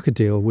it struck a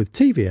deal with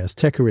TV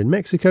Azteca in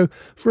Mexico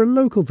for a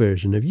local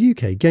version of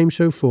UK game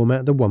show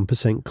format The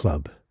 1%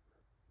 Club.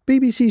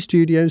 BBC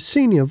Studios'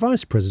 Senior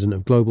Vice President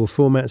of Global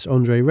Formats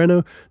André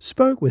Renaud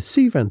spoke with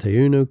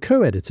C21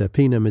 co-editor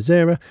Pina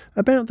Misera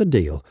about the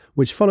deal,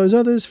 which follows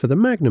others for the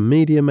Magnum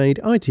Media-made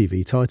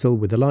ITV title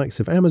with the likes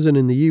of Amazon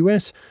in the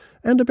US,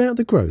 and about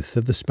the growth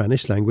of the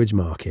Spanish-language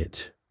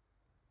market.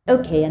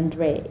 Okay,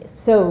 André.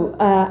 So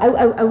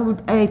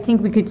I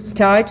think we could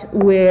start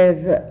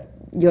with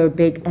your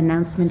big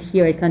announcement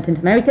here at Content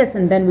Americas,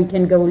 and then we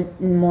can go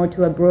more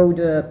to a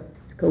broader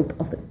scope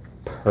of the...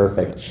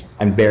 Perfect.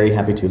 I'm very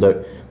happy to.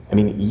 Look, I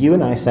mean, you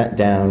and I sat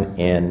down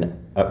in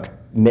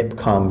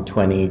MIPCOM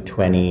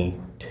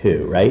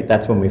 2022, right?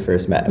 That's when we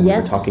first met. And yes.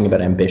 We were talking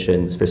about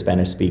ambitions for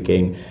Spanish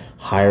speaking,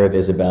 hire of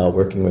Isabel,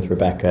 working with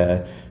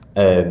Rebecca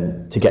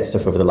to get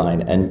stuff over the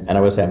line. And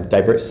I will say, I'm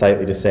divert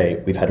slightly to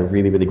say, we've had a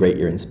really, really great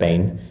year in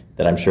Spain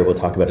that I'm sure we'll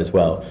talk about as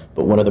well.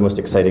 But one of the most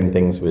exciting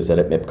things was that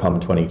at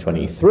MIPCOM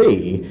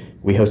 2023,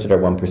 we hosted our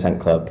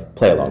 1% Club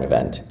play-along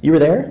event. You were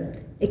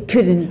there? I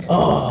couldn't.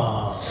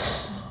 Oh.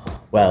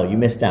 Well, you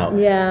missed out.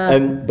 Yeah.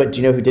 But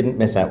do you know who didn't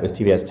miss out was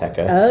TV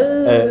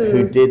Azteca,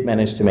 who did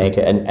manage to make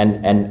it.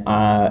 And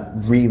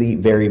really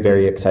very,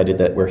 very excited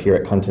that we're here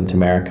at Content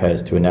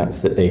Americas to announce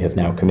that they have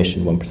now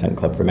commissioned 1%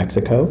 Club for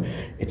Mexico.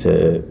 It's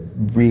a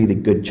really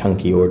good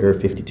chunky order,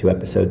 52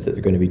 episodes that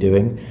they're going to be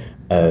doing.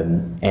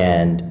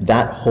 And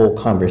that whole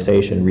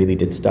conversation really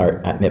did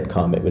start at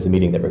MIPCOM. It was a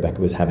meeting that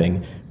Rebecca was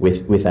having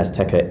with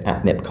Azteca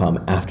at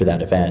MIPCOM after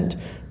that event.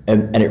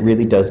 And it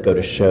really does go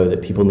to show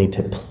that people need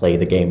to play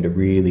the game to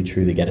really,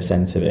 truly get a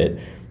sense of it.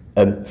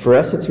 For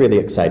us, it's really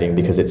exciting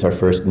because it's our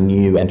first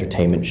new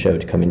entertainment show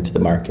to come into the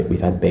market.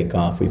 We've had Bake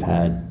Off, we've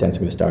had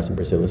Dancing with the Stars in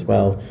Brazil as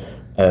well.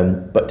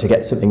 But to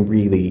get something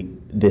really,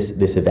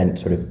 this event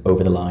sort of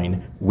over the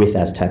line with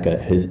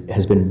Azteca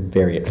has been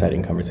very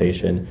exciting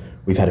conversation.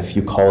 We've had a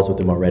few calls with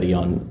them already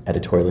on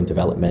editorial and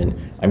development.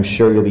 I'm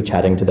sure you'll be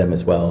chatting to them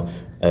as well.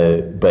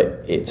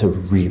 But it's a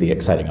really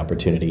exciting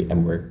opportunity,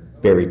 and we're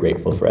very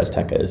grateful for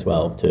Azteca as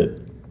well to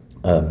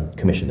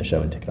commission the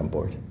show and take it on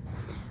board.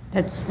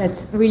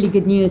 That's really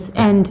good news.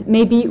 And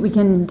maybe we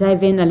can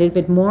dive in a little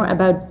bit more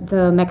about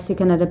the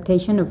Mexican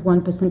adaptation of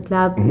 1%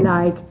 Club. Mm-hmm.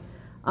 Like,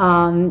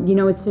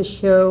 it's a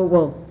show,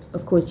 well,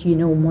 of course you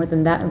know more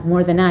than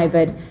I,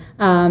 but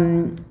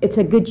it's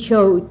a good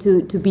show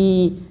to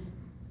be,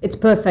 it's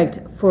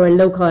perfect for a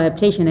local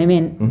adaptation. I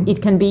mean, mm-hmm.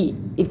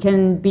 it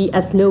can be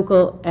as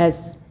local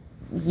as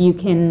you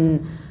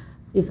can,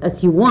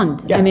 as you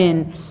want. Yeah. I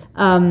mean,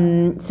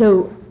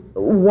 so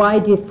why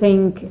do you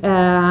think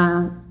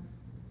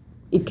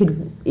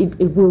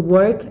it will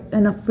work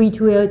in a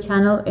free-to-air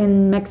channel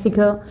in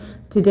Mexico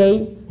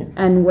today,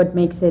 and what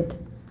makes it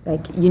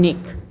unique?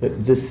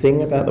 The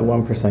thing about the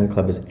 1%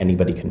 Club is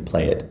anybody can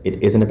play it.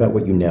 It isn't about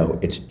what you know,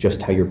 it's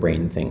just how your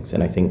brain thinks.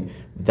 And I think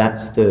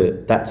that's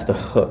the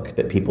hook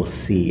that people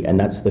see, and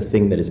that's the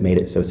thing that has made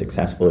it so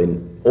successful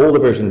in all the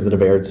versions that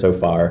have aired so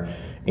far,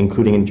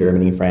 including in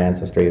Germany,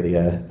 France,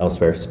 Australia,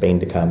 elsewhere, Spain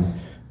to come.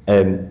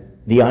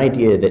 The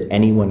idea that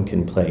anyone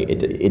can play,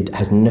 it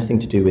has nothing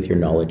to do with your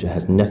knowledge, it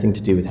has nothing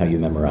to do with how you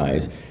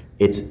memorize.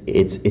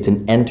 It's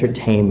an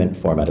entertainment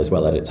format as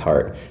well at its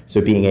heart.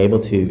 So being able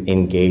to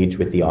engage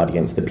with the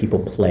audience, the people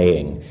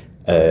playing,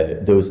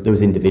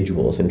 those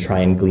individuals, and try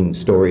and glean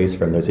stories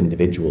from those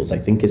individuals, I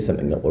think is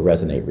something that will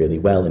resonate really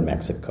well in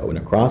Mexico and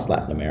across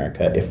Latin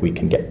America if we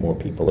can get more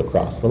people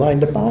across the line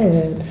to buy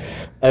it.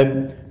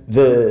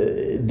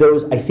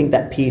 I think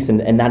that piece,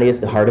 and that is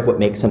the heart of what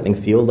makes something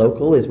feel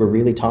local, is we're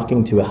really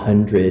talking to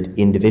 100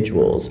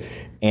 individuals,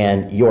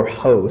 and your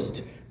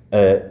host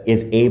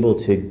is able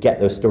to get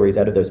those stories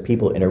out of those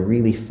people in a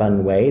really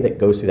fun way that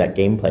goes through that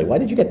gameplay. Why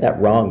did you get that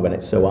wrong when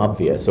it's so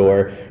obvious?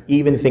 Or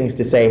even things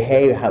to say,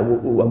 hey,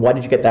 why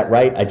did you get that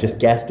right? I just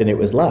guessed and it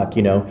was luck,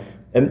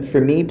 And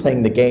for me,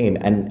 playing the game,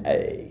 and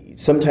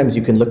sometimes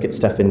you can look at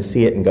stuff and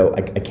see it and go,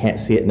 I can't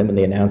see it, and then when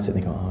they announce it,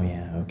 they go, oh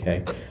yeah,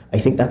 okay. I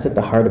think that's at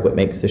the heart of what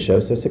makes the show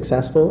so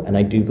successful, and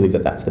I do believe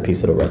that that's the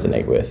piece that will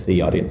resonate with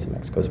the audience in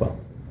Mexico as well.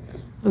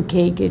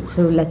 Okay, good.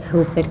 So let's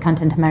hope that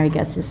Content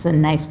Americas is a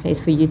nice place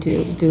for you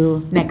to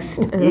do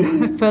next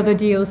further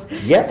deals.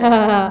 Yep.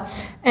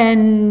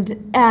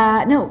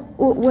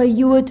 While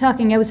you were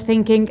talking, I was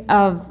thinking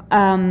of,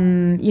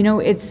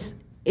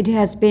 it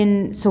has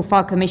been so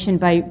far commissioned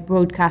by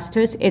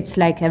broadcasters. It's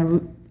like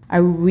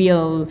a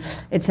real,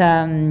 it's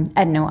an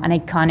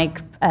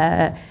iconic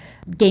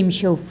game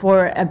show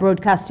for a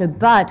broadcaster,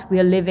 but we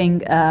are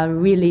living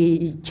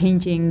really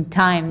changing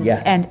times.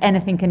 Yes. And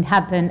anything can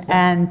happen.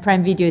 And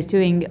Prime Video is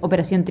doing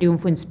Operación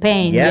Triunfo in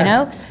Spain,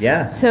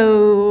 Yeah.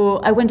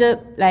 So I wonder,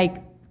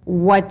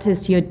 what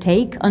is your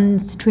take on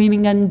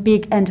streaming and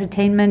big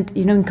entertainment?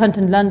 In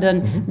Content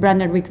London, mm-hmm.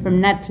 Brandon Rick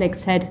from Netflix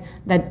said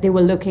that they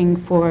were looking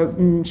for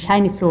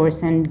shiny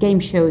floors and game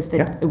shows,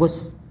 that it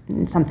was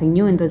something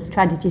new in the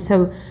strategy.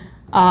 So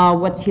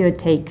What's your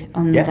take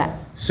on that?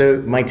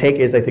 So my take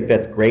is I think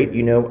that's great.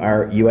 You know,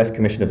 our US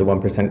commission of the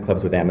 1%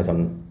 clubs with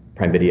Amazon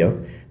Prime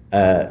Video.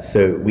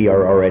 So we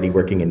are already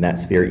working in that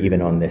sphere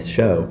even on this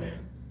show.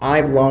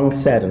 I've long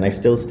said, and I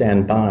still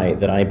stand by,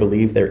 that I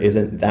believe there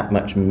isn't that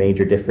much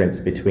major difference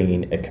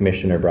between a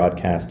commissioner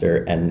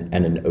broadcaster and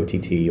an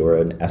OTT or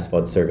an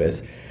SVOD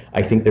service.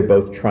 I think they're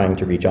both trying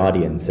to reach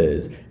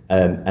audiences,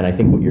 and I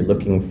think what you're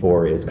looking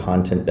for is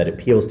content that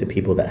appeals to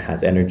people, that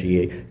has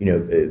energy. You know,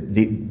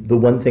 the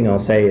one thing I'll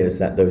say is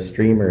that those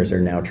streamers are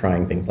now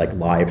trying things like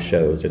live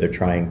shows, or they're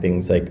trying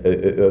things like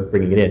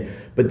bringing it in,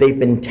 but they've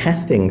been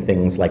testing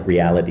things like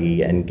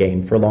reality and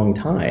game for a long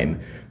time.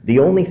 The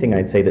only thing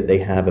I'd say that they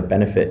have a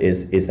benefit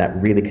is that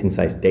really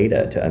concise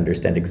data to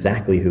understand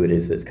exactly who it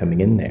is that's coming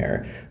in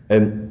there.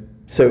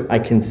 So I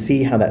can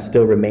see how that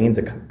still remains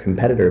a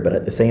competitor, but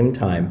at the same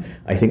time,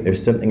 I think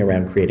there's something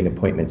around creating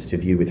appointments to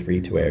view with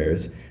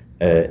free-to-airs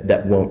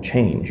that won't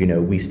change. You know,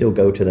 we still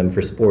go to them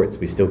for sports,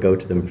 we still go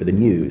to them for the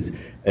news.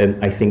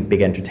 I think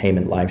big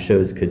entertainment live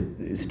shows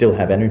could still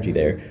have energy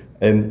there.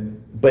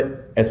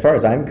 But as far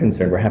as I'm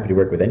concerned, we're happy to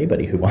work with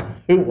anybody who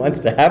wants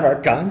to have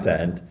our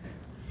content.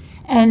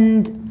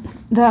 And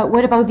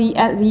what about the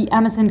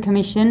Amazon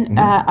Commission?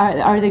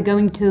 Mm-hmm. Are they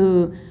going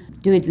to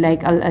do it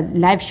like a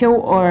live show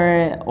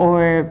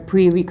or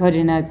pre-recorded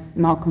in a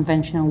more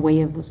conventional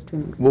way of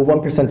streaming? Well,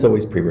 1% is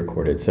always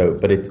pre-recorded,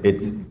 but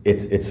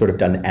it's sort of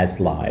done as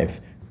live.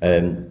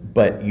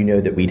 But you know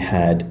that we'd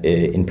had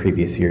in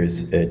previous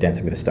years,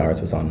 Dancing with the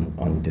Stars was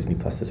on Disney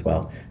Plus as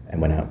well,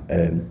 and went out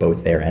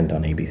both there and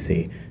on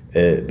ABC.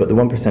 But the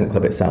 1%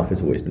 Club itself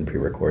has always been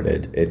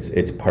pre-recorded.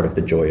 It's part of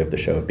the joy of the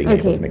show, of being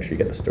able to make sure you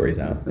get the stories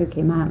out.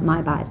 Okay,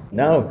 my bad.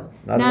 No,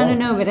 not at all.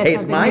 No. But hey,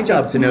 it's my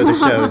job to know the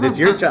shows. It's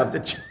your job to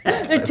check.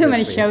 There are too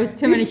many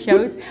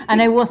shows,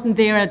 and I wasn't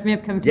there at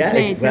MIPCOM to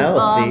play it.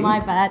 So, my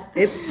bad.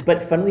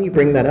 But funnily you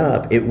bring that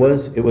up. It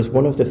was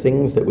one of the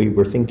things that we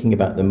were thinking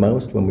about the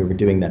most when we were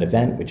doing that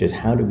event, which is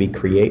how do we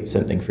create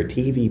something for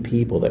TV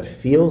people that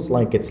feels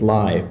like it's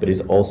live, but is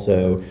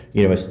also,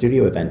 you know, a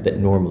studio event that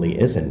normally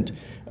isn't.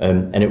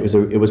 And it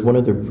was one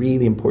of the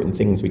really important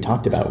things we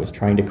talked about, was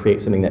trying to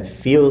create something that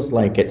feels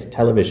like it's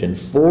television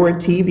for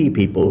TV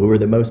people who are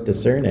the most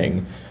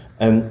discerning,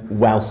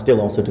 while still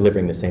also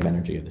delivering the same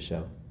energy of the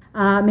show.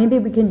 Maybe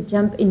we can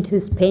jump into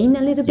Spain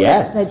a little bit.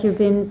 Yes. That you've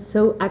been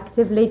so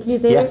active lately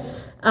there.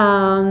 Yes.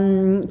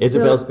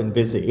 Isabel's been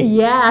busy.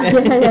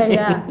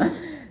 Yeah.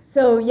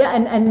 So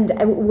and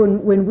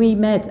when we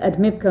met at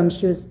MIPCOM,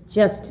 she was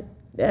just.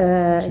 She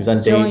was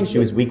on day. She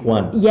was week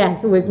one.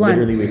 Yes, week one.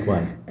 Literally week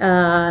one.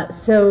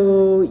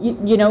 So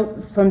you know,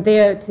 from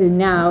there to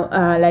now,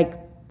 like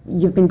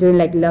you've been doing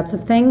like lots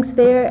of things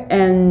there,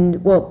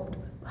 and well,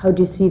 how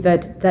do you see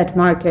that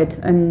market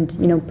and,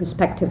 you know,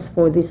 perspectives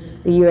for the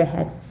year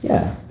ahead?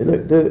 Yeah,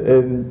 look,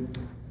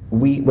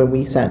 when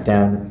we sat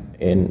down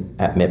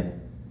at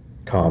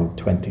MIPCOM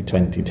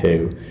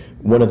 2022.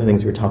 One of the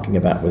things we were talking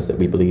about was that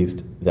we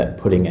believed that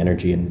putting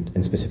energy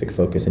and specific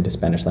focus into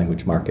Spanish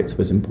language markets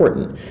was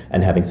important,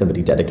 and having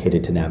somebody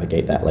dedicated to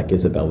navigate that like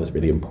Isabel was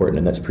really important,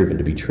 and that's proven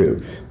to be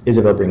true.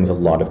 Isabel brings a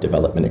lot of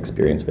development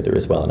experience with her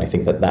as well, and I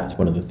think that that's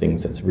one of the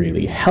things that's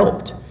really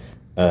helped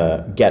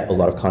get a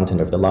lot of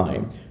content over the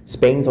line.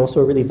 Spain's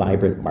also a really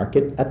vibrant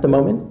market at the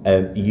moment.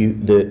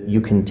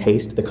 You can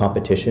taste the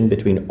competition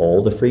between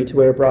all the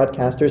free-to-air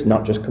broadcasters,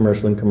 not just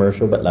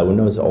commercial, but La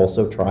Uno is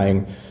also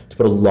trying to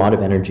put a lot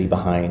of energy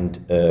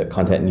behind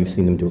content, and you've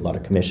seen them do a lot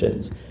of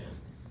commissions.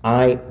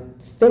 I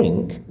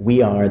think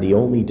we are the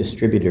only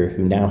distributor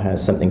who now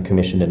has something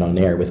commissioned and on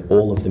air with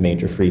all of the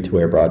major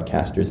free-to-air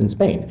broadcasters in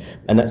Spain,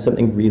 and that's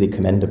something really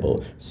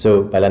commendable.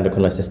 So Bailando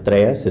con las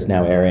Estrellas is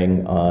now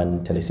airing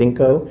on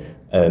Telecinco.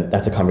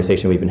 That's a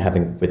conversation we've been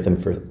having with them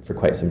for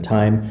quite some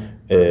time.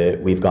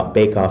 We've got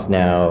Bake Off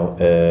now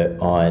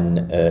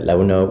on La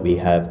Uno. We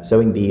have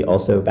Sewing Bee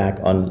also back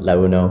on La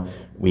Uno.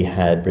 We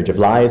had Bridge of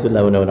Lies with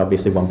La Uno, and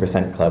obviously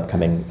 1% Club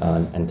coming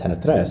on Antena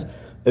 3.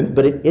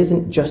 But it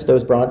isn't just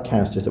those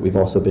broadcasters that we've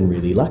also been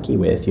really lucky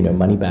with. You know,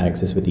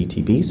 Moneybags is with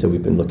ETB, so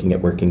we've been looking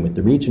at working with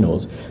the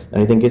regionals.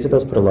 And I think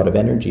Isabel's put a lot of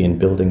energy in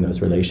building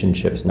those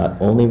relationships, not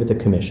only with the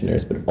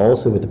commissioners, but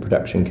also with the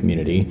production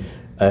community,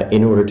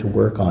 in order to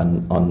work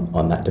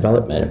on that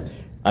development.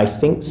 I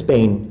think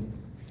Spain,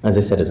 as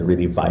I said, is a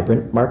really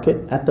vibrant market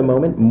at the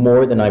moment,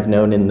 more than I've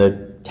known in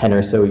the 10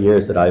 or so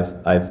years that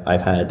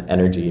I've had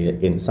energy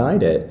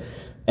inside it.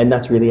 And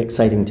that's really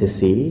exciting to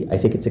see. I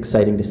think it's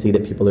exciting to see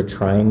that people are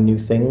trying new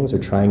things or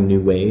trying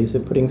new ways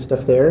of putting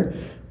stuff there.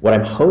 What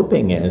I'm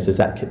hoping is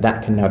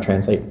that can now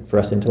translate for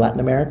us into Latin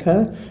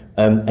America.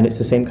 And it's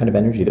the same kind of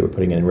energy that we're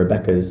putting in. And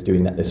Rebecca's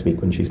doing that this week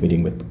when she's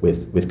meeting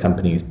with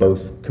companies,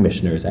 both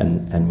commissioners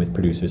and with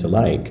producers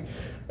alike.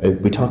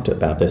 We talked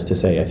about this to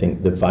say, I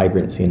think the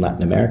vibrancy in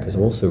Latin America is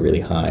also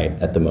really high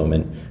at the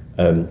moment,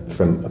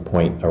 from a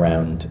point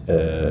around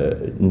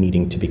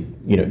needing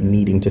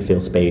to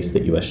fill space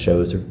that US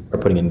shows are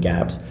putting in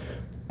gaps.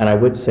 And I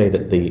would say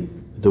that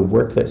the the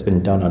work that's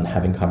been done on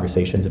having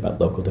conversations about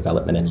local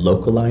development and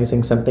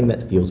localizing something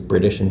that feels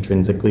British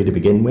intrinsically to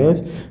begin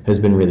with has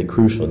been really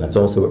crucial. And that's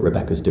also what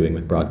Rebecca's doing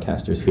with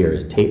broadcasters here,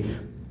 is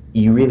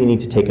you really need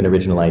to take an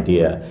original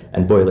idea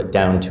and boil it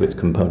down to its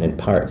component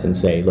parts and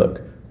say,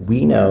 look,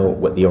 we know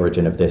what the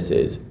origin of this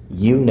is.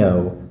 You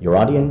know your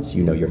audience,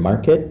 you know your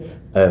market,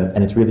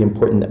 and it's really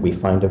important that we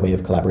find a way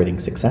of collaborating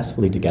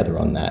successfully together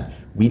on that.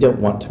 We don't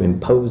want to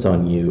impose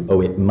on you,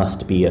 oh, it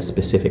must be a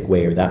specific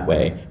way or that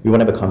way. We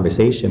want to have a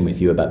conversation with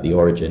you about the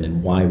origin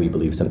and why we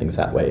believe something's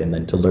that way, and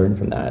then to learn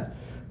from that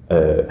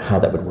how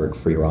that would work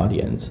for your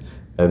audience.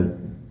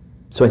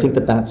 So I think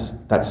that's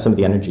some of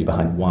the energy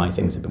behind why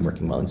things have been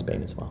working well in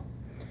Spain as well.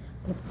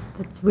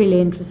 That's really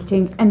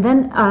interesting. And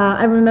then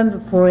I remember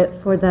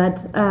for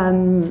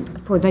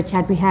that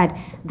chat we had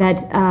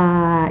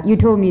that you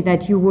told me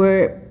that you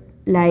were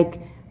like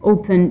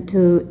open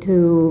to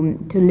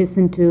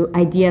listen to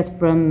ideas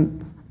from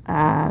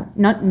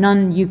not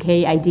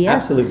non-UK ideas.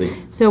 Absolutely.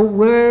 So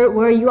where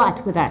are you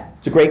at with that?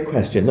 It's a great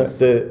question. Look,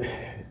 the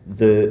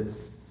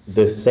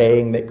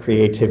saying that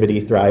creativity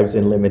thrives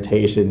in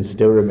limitations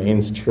still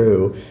remains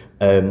true.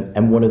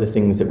 And one of the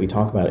things that we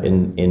talk about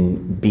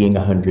in being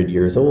 100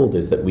 years old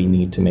is that we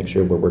need to make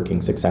sure we're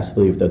working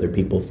successfully with other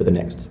people for the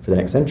next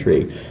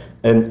century.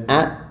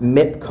 At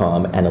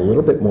MIPCOM, and a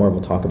little bit more, we'll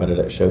talk about it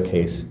at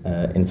Showcase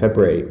in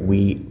February,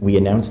 we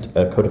announced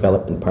a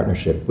co-development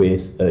partnership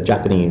with a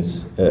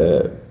Japanese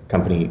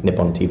company,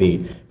 Nippon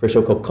TV, for a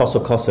show called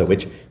Koso Koso,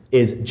 which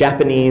is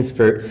Japanese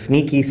for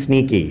sneaky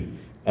sneaky,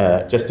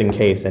 just in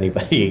case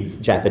anybody's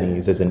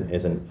Japanese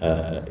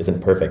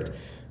isn't perfect.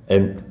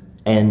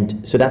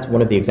 And so that's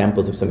one of the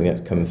examples of something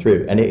that's come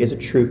through, and it is a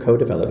true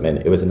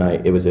co-development. It was an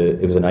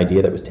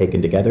idea that was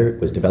taken together, it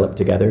was developed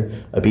together,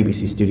 a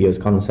BBC Studios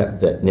concept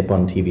that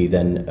Nippon TV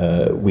then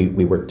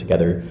we worked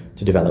together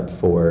to develop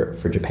for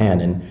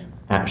Japan. And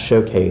at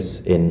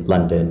Showcase in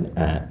London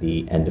at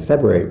the end of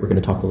February, we're going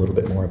to talk a little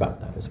bit more about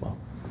that as well.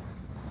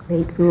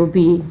 Great, we will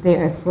be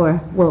there for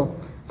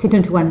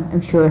C21.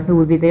 I'm sure we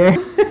will be there.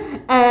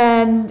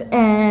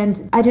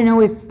 and I don't know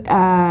if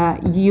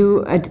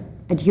you at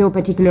your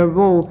particular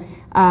role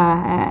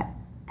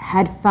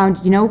had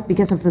found,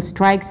 because of the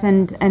strikes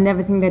and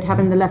everything that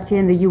happened the last year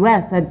in the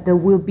US, that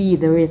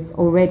there is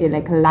already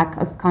like a lack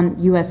of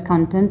US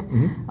content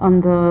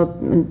on the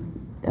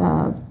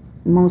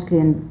mostly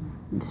in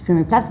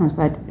streaming platforms,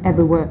 but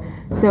everywhere.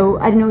 So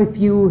I don't know if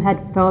you had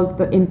felt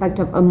the impact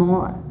of a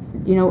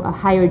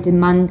higher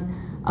demand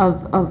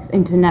of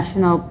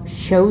international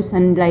shows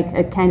and like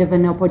a kind of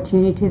an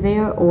opportunity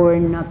there, or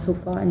not so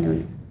far?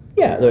 No.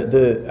 Yeah,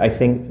 I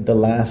think the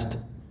last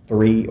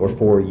 3 or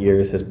 4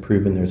 years has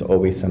proven there's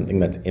always something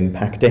that's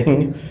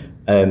impacting,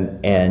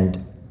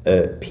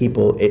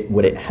 people.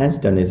 What it has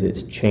done is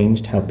it's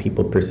changed how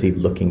people perceive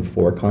looking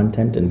for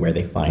content and where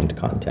they find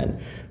content.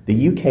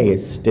 The UK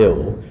is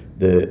still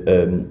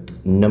the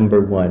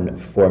number one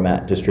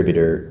format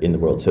distributor in the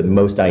world. So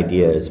most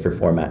ideas for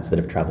formats that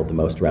have traveled the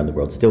most around the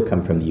world still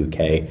come from the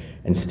UK,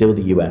 and still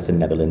the US and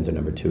Netherlands are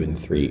number 2 and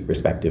 3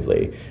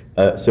 respectively.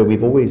 So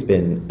we've always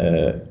been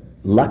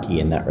lucky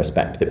in that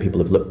respect, that people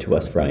have looked to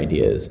us for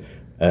ideas,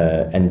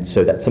 and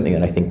so that's something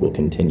that I think will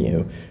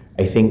continue.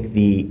 I think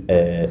the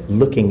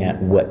looking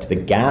at what the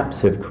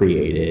gaps have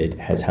created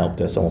has helped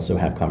us also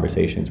have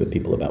conversations with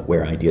people about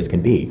where ideas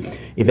can be.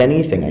 If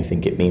anything, I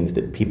think it means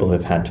that people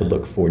have had to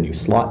look for new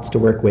slots to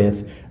work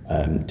with,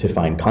 to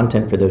find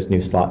content for those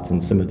new slots,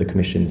 and some of the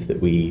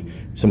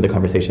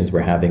conversations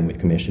we're having with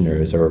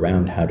commissioners are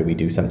around how do we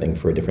do something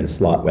for a different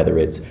slot, whether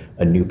it's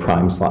a new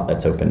Prime slot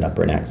that's opened up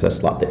or an access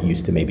slot that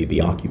used to maybe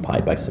be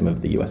occupied by some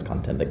of the US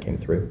content that came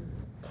through.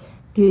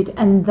 Good,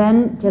 and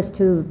then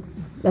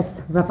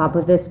let's wrap up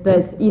with this,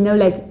 but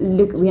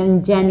look, we are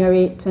in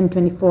January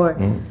 2024,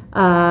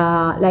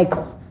 like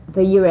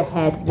the year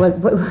ahead.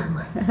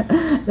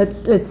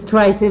 Let's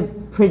try to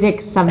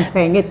predict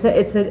something. It's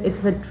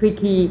a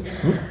tricky.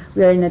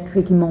 We are in a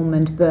tricky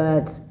moment,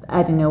 but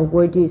I don't know.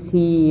 Where do you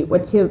see?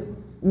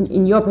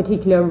 In your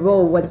particular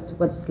role?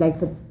 What's like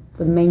the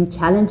main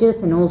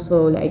challenges, and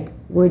also like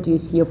where do you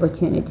see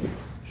opportunity?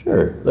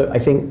 Sure. Look, I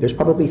think there's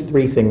probably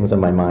 3 things on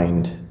my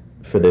mind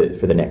for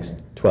the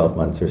next 12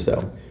 months or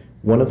so.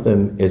 One of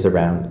them is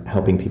around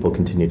helping people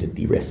continue to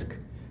de-risk.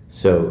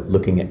 So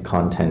looking at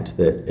content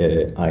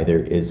that either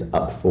is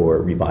up for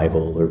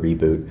revival or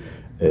reboot.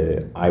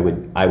 I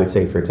would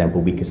say, for example,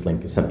 Weakest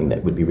Link is something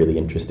that would be really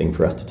interesting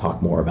for us to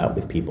talk more about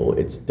with people.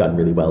 It's done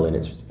really well in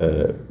its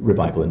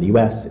revival in the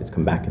US. It's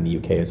come back in the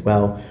UK as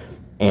well.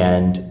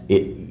 And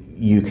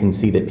you can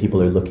see that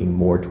people are looking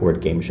more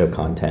toward game show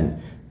content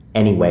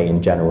anyway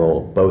in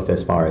general, both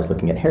as far as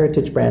looking at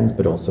heritage brands,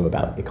 but also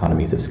about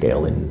economies of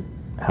scale and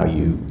how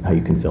you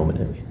can film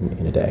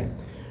in a day.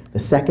 The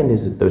second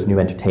is those new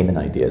entertainment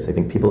ideas. I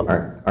think people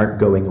aren't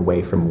going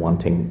away from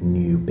wanting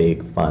new,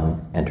 big,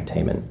 fun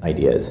entertainment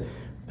ideas.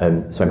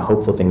 So I'm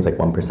hopeful things like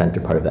 1%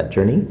 are part of that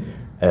journey.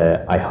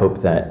 I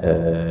hope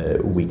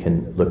that we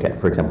can look at,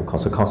 for example,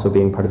 Koso Koso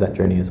being part of that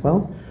journey as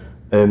well.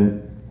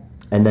 And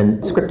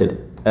then scripted.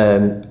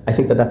 I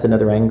think that that's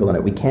another angle on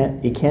it.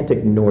 You can't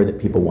ignore that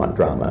people want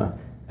drama,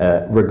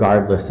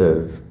 regardless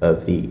of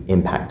the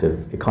impact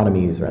of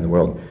economies around the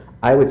world.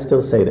 I would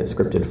still say that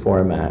scripted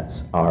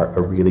formats are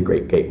a really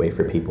great gateway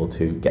for people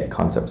to get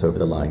concepts over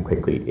the line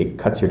quickly. It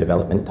cuts your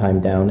development time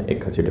down,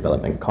 it cuts your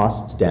development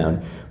costs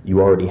down.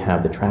 You already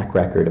have the track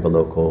record of a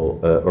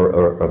local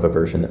or of a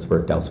version that's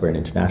worked elsewhere and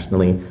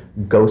internationally.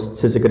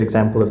 Ghosts is a good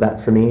example of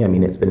that for me. I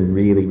mean, it's been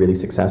really, really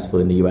successful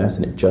in the US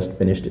and it just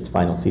finished its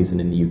final season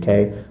in the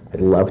UK. I'd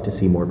love to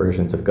see more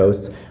versions of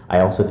Ghosts.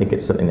 I also think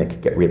it's something that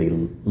could get really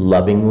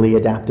lovingly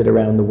adapted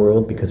around the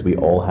world because we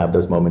all have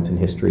those moments in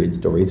history and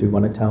stories we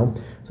want to tell.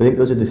 So I think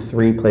those are the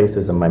three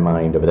places in my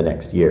mind over the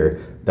next year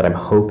that I'm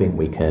hoping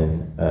we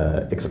can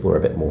explore a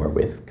bit more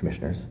with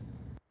commissioners.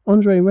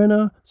 André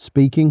Renaud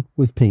speaking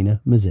with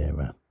Pina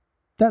Mazera.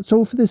 That's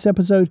all for this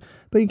episode,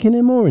 but you can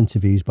hear more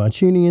interviews by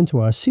tuning into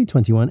our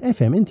C21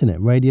 FM internet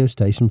radio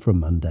station from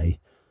Monday.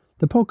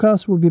 The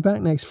podcast will be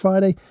back next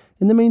Friday.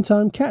 In the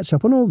meantime, catch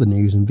up on all the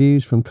news and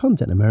views from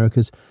Content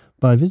Americas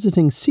by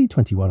visiting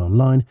C21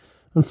 online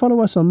and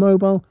follow us on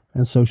mobile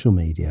and social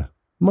media.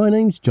 My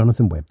name's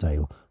Jonathan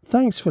Webdale.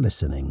 Thanks for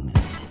listening.